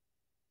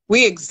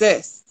 We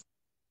exist.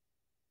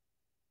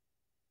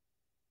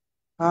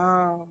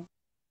 Oh.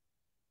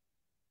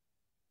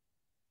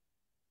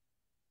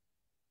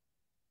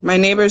 My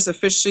neighbors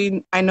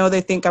officially, I know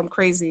they think I'm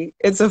crazy.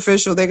 It's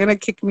official. They're going to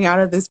kick me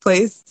out of this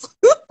place.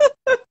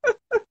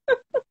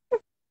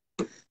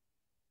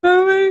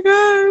 Oh my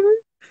God.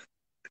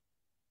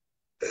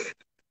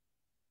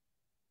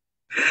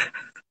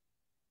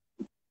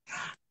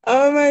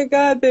 Oh my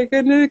God, they're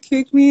going to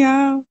kick me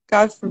out.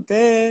 God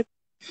forbid.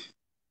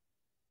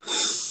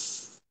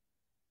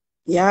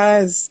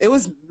 Yes, it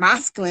was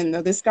masculine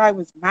though. This guy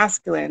was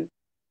masculine.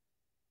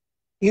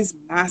 He's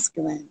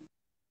masculine.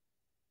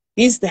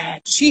 He's the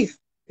head chief,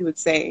 he would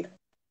say.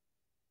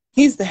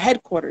 He's the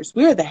headquarters.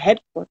 We are the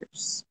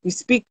headquarters. We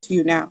speak to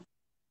you now.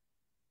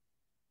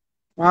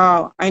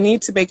 Wow, I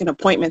need to make an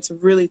appointment to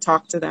really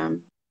talk to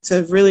them,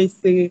 to really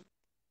see.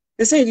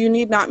 They say you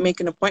need not make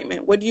an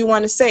appointment. What do you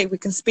want to say? We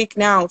can speak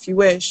now if you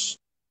wish.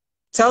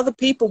 Tell the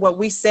people what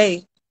we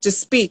say. Just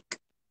speak.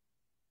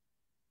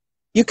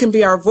 You can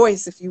be our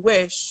voice if you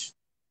wish.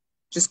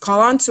 Just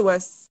call on to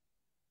us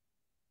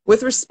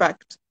with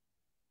respect.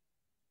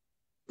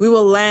 We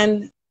will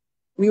lend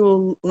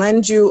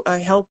you a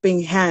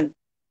helping hand.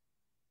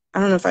 I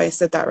don't know if I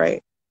said that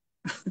right.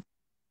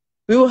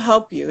 We will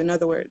help you, in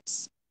other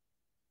words.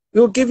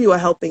 We will give you a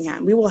helping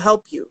hand. We will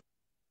help you.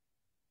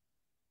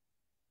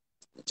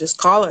 Just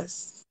call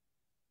us.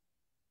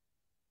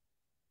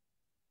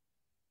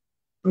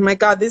 Oh my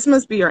God, this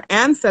must be your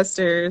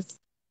ancestors.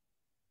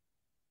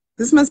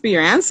 This must be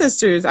your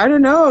ancestors. I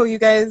don't know, you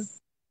guys,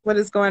 what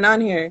is going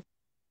on here?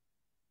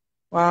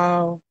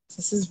 Wow,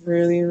 this is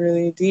really,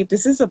 really deep.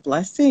 This is a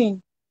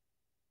blessing.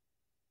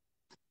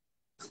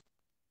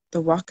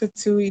 The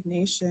Wakatui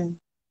Nation.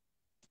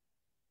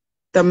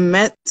 The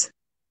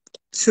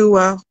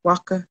Metua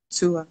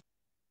Wakatui.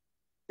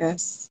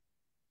 Yes.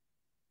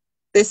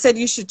 They said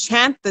you should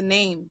chant the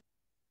name.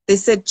 They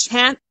said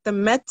chant the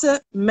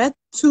Metua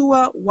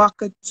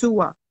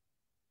Wakatui.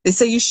 They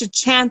said you should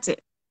chant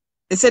it.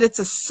 They said it's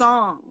a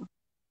song.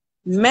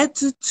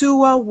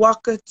 Metua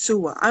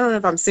Wakatui. I don't know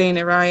if I'm saying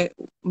it right.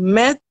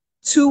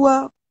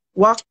 Metua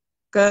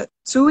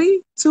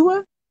Wakatui?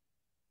 Tua?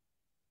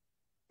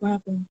 What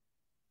happened?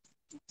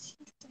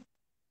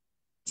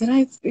 Did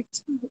I speak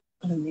to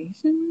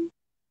Automation?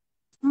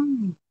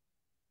 Hmm.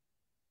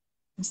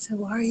 I said,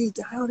 why are you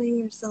doubting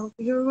yourself?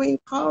 You're way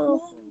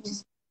powerful.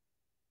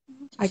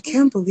 I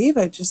can't believe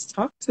I just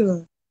talked to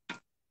her.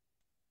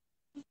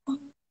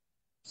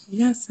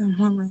 Yes, I'm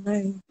on my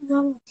way.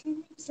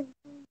 She's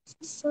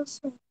so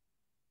sweet.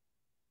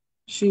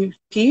 She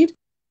peed?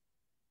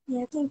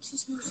 Yeah, I think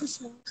she's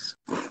herself.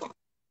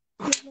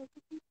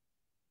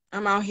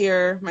 I'm out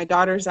here. My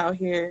daughter's out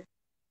here.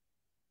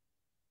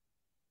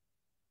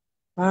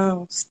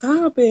 Wow,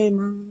 stop it,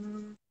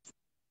 Mom.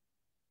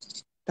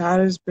 That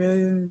is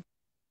brilliant.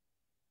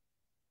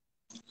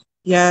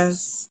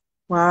 Yes.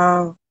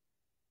 Wow.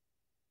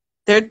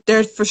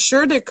 They're for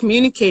sure they're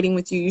communicating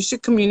with you. You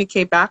should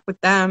communicate back with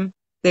them.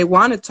 They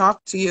want to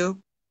talk to you.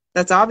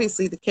 That's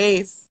obviously the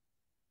case.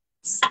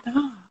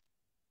 Stop.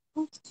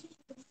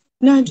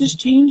 No, I just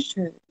changed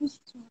her.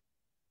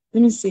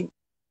 Let me see.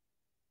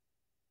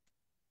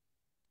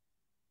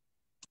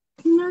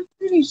 She's not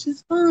pretty.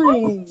 She's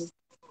fine.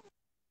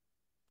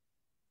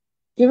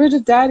 Give her to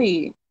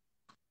daddy.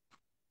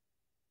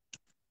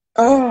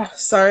 Oh,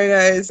 sorry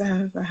guys.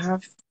 I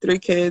have 3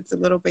 kids, a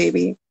little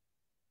baby.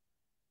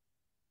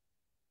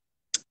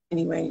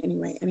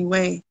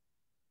 Anyway.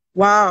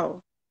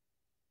 Wow.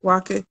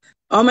 Walk it.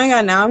 Oh my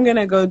God, now I'm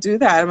gonna go do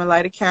that. I'm gonna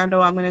light a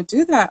candle. I'm gonna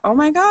do that. Oh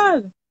my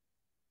God.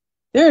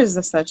 There is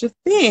such a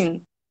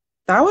thing.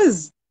 That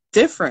was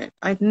different.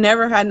 I've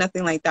never had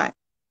nothing like that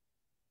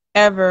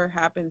ever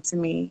happen to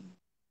me.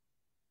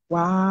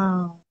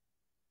 Wow.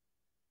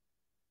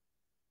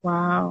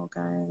 Wow,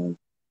 guys.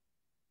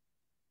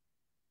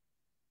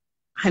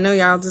 I know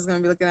y'all just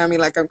gonna be looking at me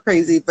like I'm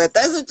crazy, but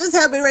that's what just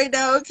happened right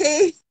now,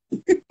 okay?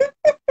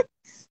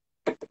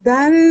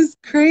 That is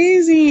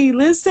crazy.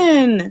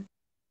 Listen,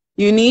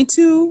 you need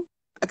to,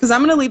 because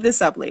I'm gonna leave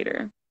this up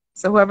later.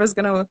 So whoever's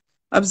gonna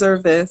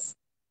observe this,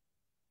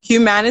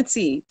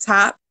 humanity,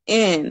 tap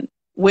in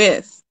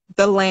with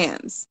the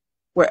lands.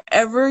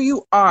 Wherever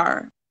you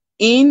are,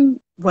 in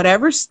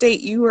whatever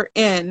state you are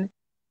in,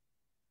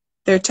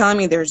 they're telling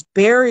me there's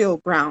burial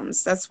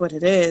grounds. That's what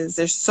it is.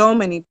 There's so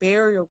many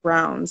burial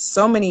grounds,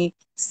 so many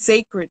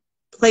sacred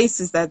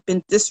places that have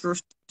been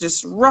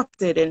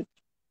disrupted, and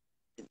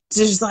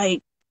just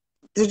like,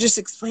 they're just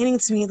explaining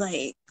to me,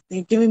 like,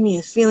 they're giving me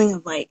a feeling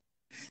of like,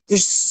 they're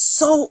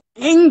so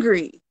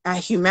angry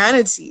at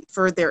humanity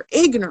for their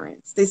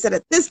ignorance. They said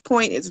at this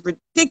point it's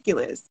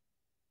ridiculous.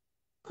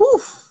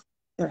 Whew,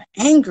 they're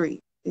angry.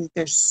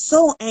 They're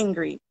so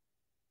angry.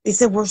 They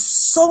said, we're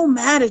so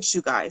mad at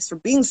you guys for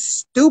being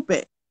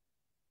stupid.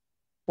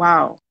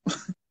 Wow.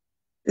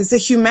 Is the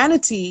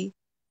humanity,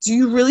 do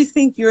you really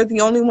think you're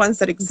the only ones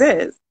that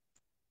exist?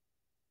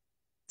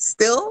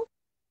 Still?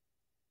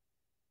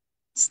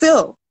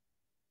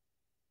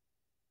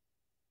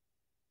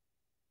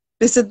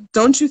 They said,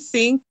 don't you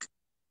think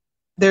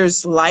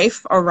there's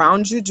life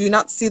around you? Do you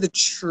not see the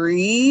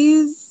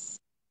trees?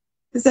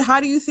 They said,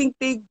 how do you think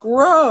they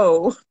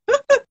grow?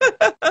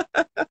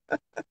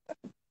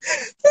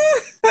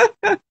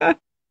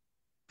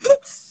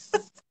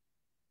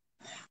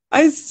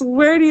 I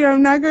swear to you,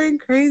 I'm not going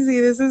crazy.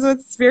 This is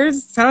what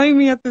Spirit's telling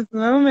me at this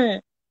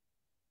moment.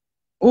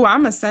 Oh,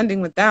 I'm ascending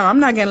with them. I'm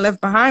not getting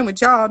left behind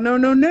with y'all.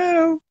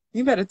 No.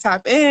 You better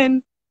tap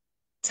in.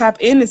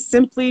 Tap in is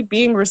simply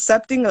being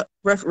receptive,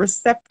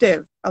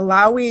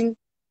 allowing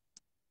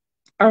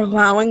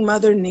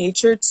Mother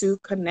Nature to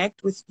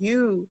connect with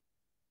you.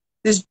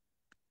 This,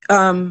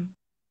 I'm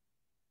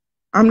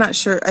not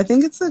sure. I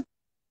think it's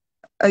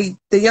the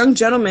young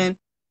gentleman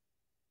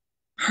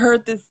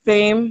heard the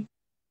same.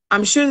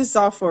 I'm sure this is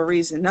all for a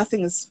reason.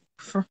 Nothing is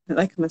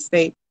like a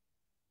mistake.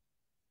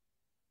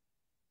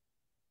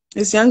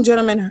 This young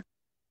gentleman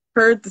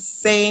heard the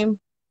same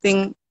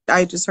thing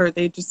I just heard.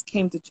 They just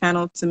came to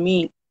channel to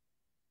me.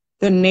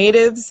 The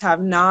natives they're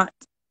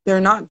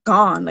not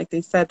gone. Like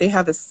they said, they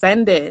have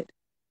ascended.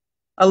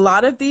 A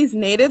lot of these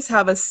natives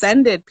have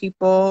ascended,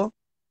 people.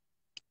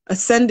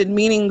 Ascended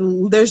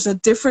meaning there's a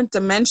different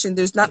dimension.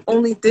 There's not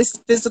only this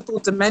physical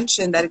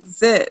dimension that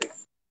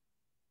exists.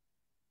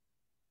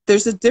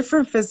 There's a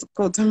different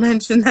physical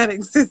dimension that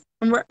exists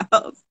somewhere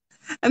else.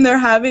 And they're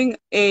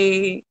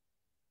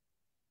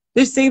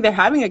saying they're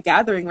having a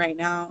gathering right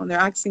now, and they're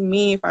asking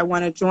me if I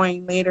want to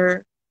join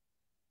later.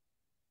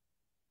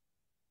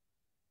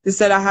 They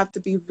said I have to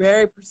be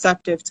very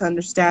perceptive to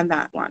understand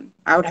that one.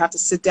 I would have to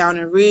sit down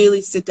and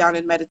really sit down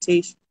in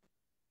meditation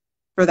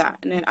for that.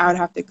 And then I would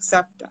have to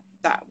accept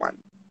that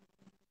one.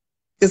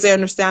 Because they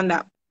understand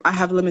that I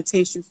have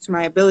limitations to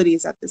my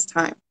abilities at this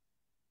time.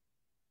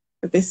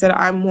 But they said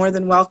I'm more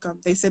than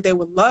welcome. They said they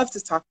would love to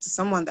talk to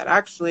someone that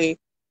actually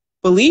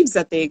believes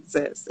that they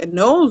exist and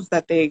knows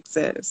that they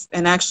exist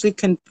and actually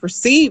can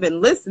perceive and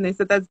listen. They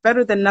said that's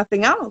better than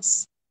nothing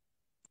else.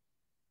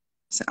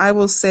 So I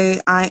will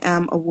say I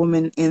am a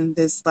woman in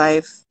this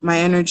life. My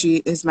energy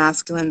is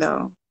masculine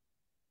though.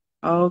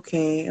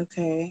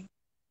 Okay.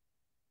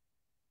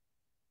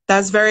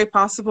 That's very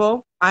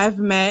possible. I've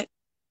met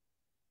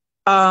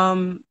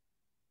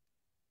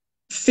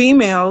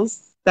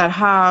females that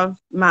have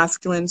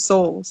masculine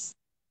souls.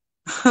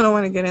 I don't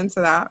want to get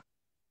into that.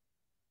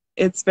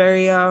 It's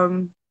very,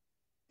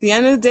 the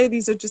end of the day,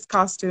 these are just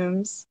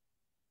costumes.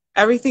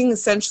 Everything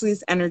essentially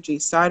is energy.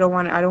 So I don't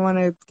want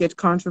to get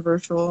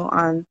controversial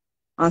on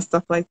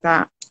stuff like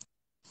that.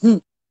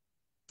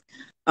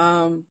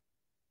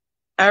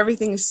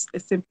 Everything is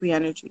simply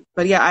energy.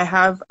 But yeah,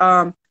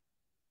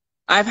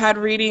 I've had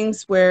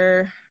readings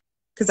where,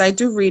 because I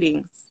do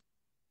readings,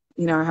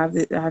 you know, I have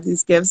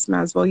these gifts,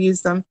 might as well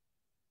use them.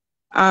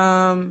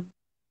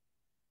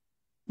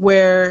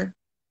 Where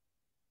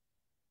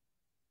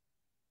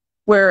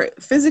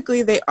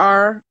physically they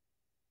are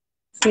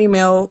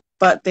female,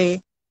 but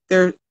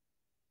their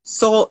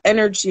soul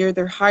energy or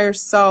their higher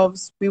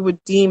selves, we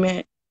would deem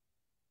it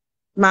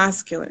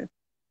masculine.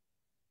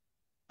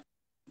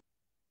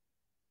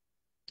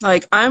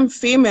 Like, I'm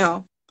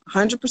female,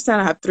 100%.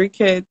 I have 3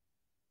 kids,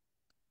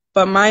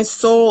 but my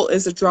soul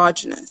is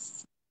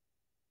androgynous.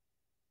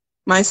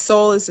 My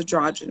soul is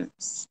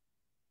androgynous.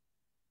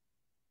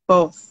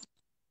 Both.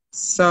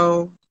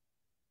 So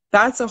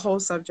that's a whole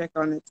subject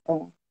on its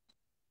own.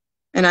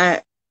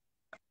 And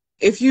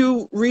if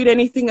you read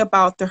anything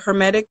about the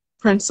Hermetic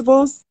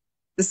principles,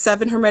 the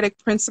 7 Hermetic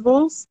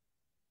principles,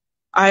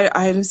 I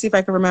let me see if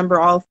I can remember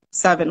all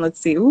 7. Let's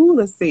see.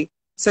 Let's see.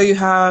 So you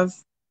have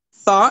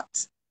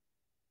thought.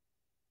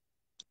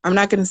 I'm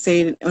not going to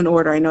say it in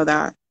order. I know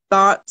that.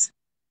 Thought,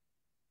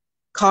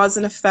 cause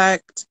and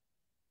effect,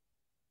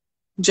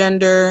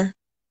 gender.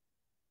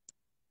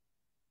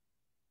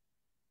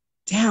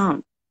 Damn.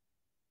 I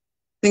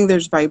think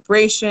there's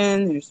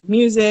vibration, there's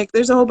music,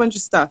 there's a whole bunch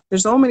of stuff.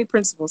 There's so many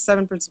principles,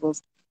 7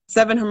 principles,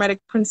 7 Hermetic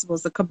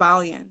principles, the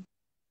Kabbalion.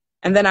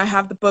 And then I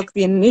have the book,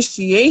 The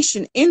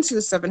Initiation into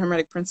the 7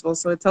 Hermetic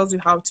Principles. So it tells you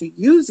how to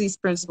use these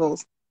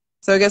principles.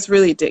 So it gets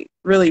really deep,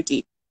 really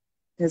deep.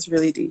 It's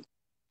really deep.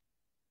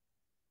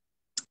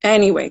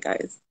 Anyway,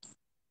 guys,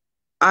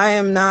 I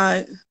am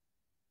not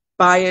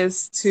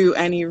biased to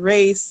any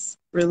race,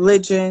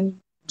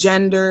 religion,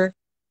 gender,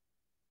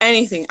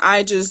 anything.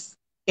 I just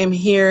am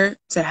here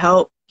to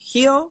help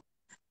heal.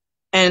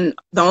 And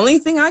the only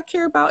thing I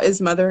care about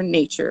is Mother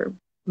Nature.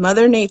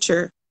 Mother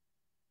Nature.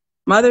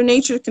 Mother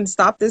Nature can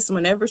stop this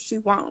whenever she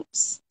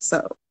wants.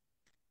 So,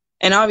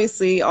 and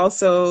obviously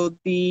also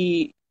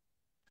the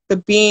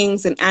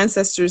beings and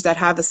ancestors that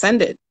have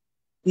ascended.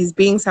 These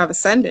beings have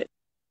ascended.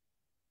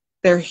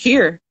 They're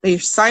here. They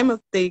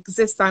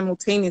exist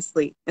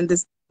simultaneously in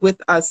this,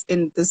 with us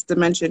in this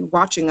dimension,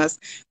 watching us.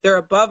 They're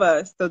above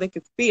us, so they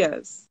can see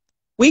us.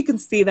 We can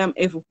see them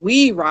if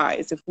we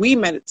rise, if we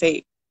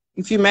meditate.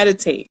 If you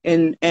meditate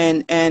and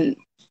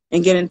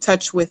get in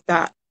touch with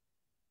that,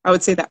 I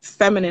would say that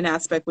feminine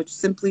aspect, which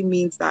simply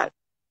means that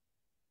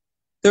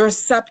the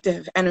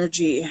receptive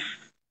energy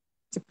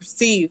to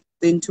perceive,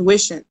 the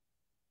intuition.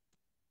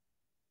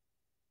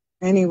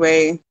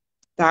 Anyway,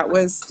 that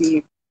was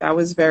deep. That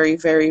was very,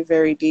 very,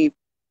 very deep.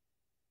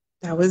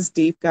 That was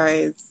deep,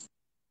 guys.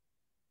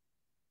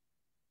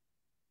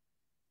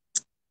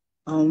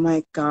 Oh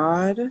my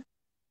God.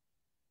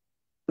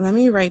 Let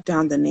me write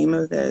down the name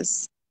of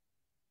this.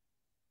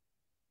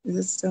 Is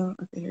it still?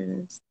 Okay, here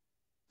it is.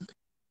 Okay.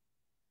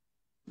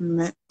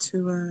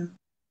 Metua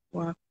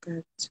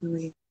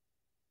Wakatui.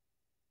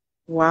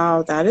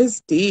 Wow, that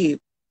is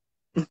deep.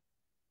 Oh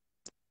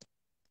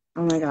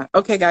my God.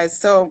 Okay, guys,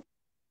 so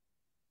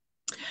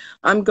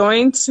I'm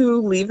going to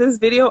leave this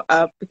video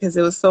up because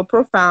it was so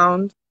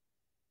profound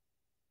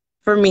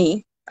for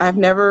me. I've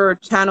never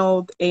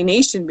channeled a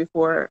nation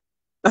before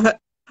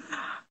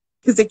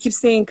because they keep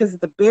saying because of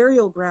the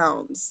burial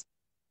grounds.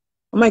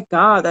 Oh my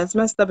God, that's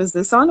messed up. Is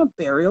this on a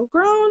burial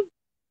ground?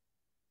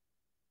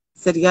 I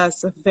said,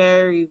 yes, a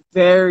very,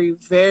 very,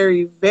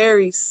 very,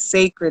 very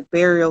sacred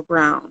burial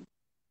ground.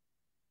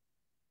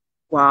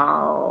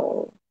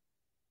 Wow.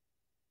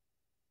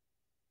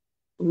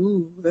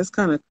 Ooh, that's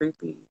kind of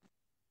creepy.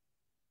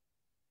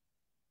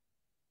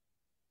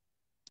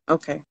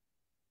 Okay.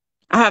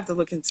 I have to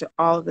look into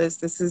all of this.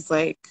 This is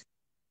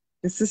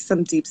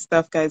some deep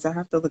stuff, guys. I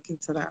have to look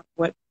into that.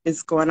 What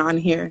is going on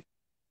here?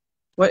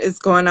 What is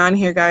going on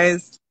here,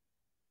 guys?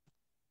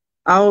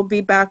 I will be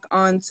back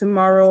on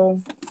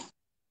tomorrow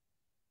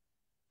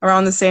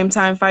around the same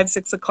time, 5,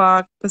 6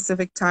 o'clock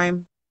Pacific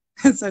time.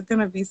 So it's going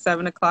to be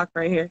 7 o'clock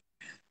right here.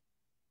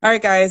 All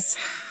right, guys.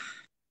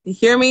 You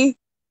hear me?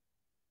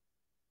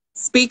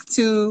 Speak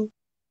to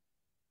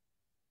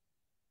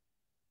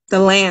the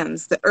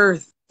lands, the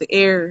earth, the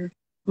air.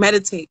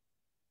 Meditate.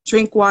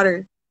 Drink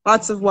water.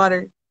 Lots of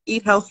water.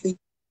 Eat healthy.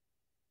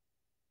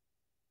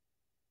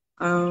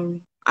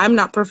 I'm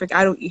not perfect.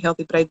 I don't eat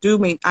healthy, but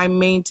I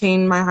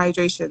maintain my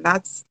hydration.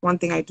 That's one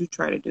thing I do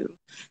try to do.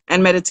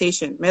 And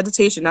meditation.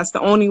 Meditation, that's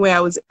the only way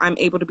I'm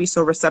able to be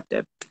so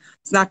receptive.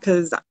 It's not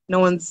because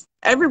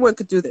everyone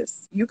could do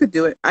this. You could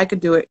do it. I could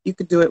do it. You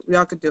could do it. We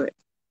all could do it.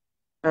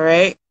 All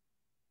right?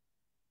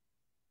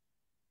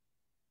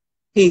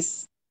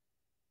 Peace.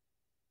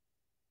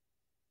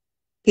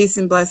 Peace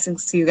and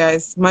blessings to you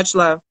guys. Much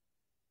love.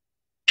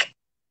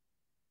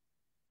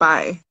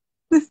 Bye.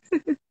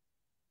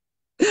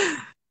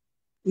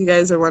 You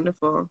guys are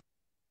wonderful.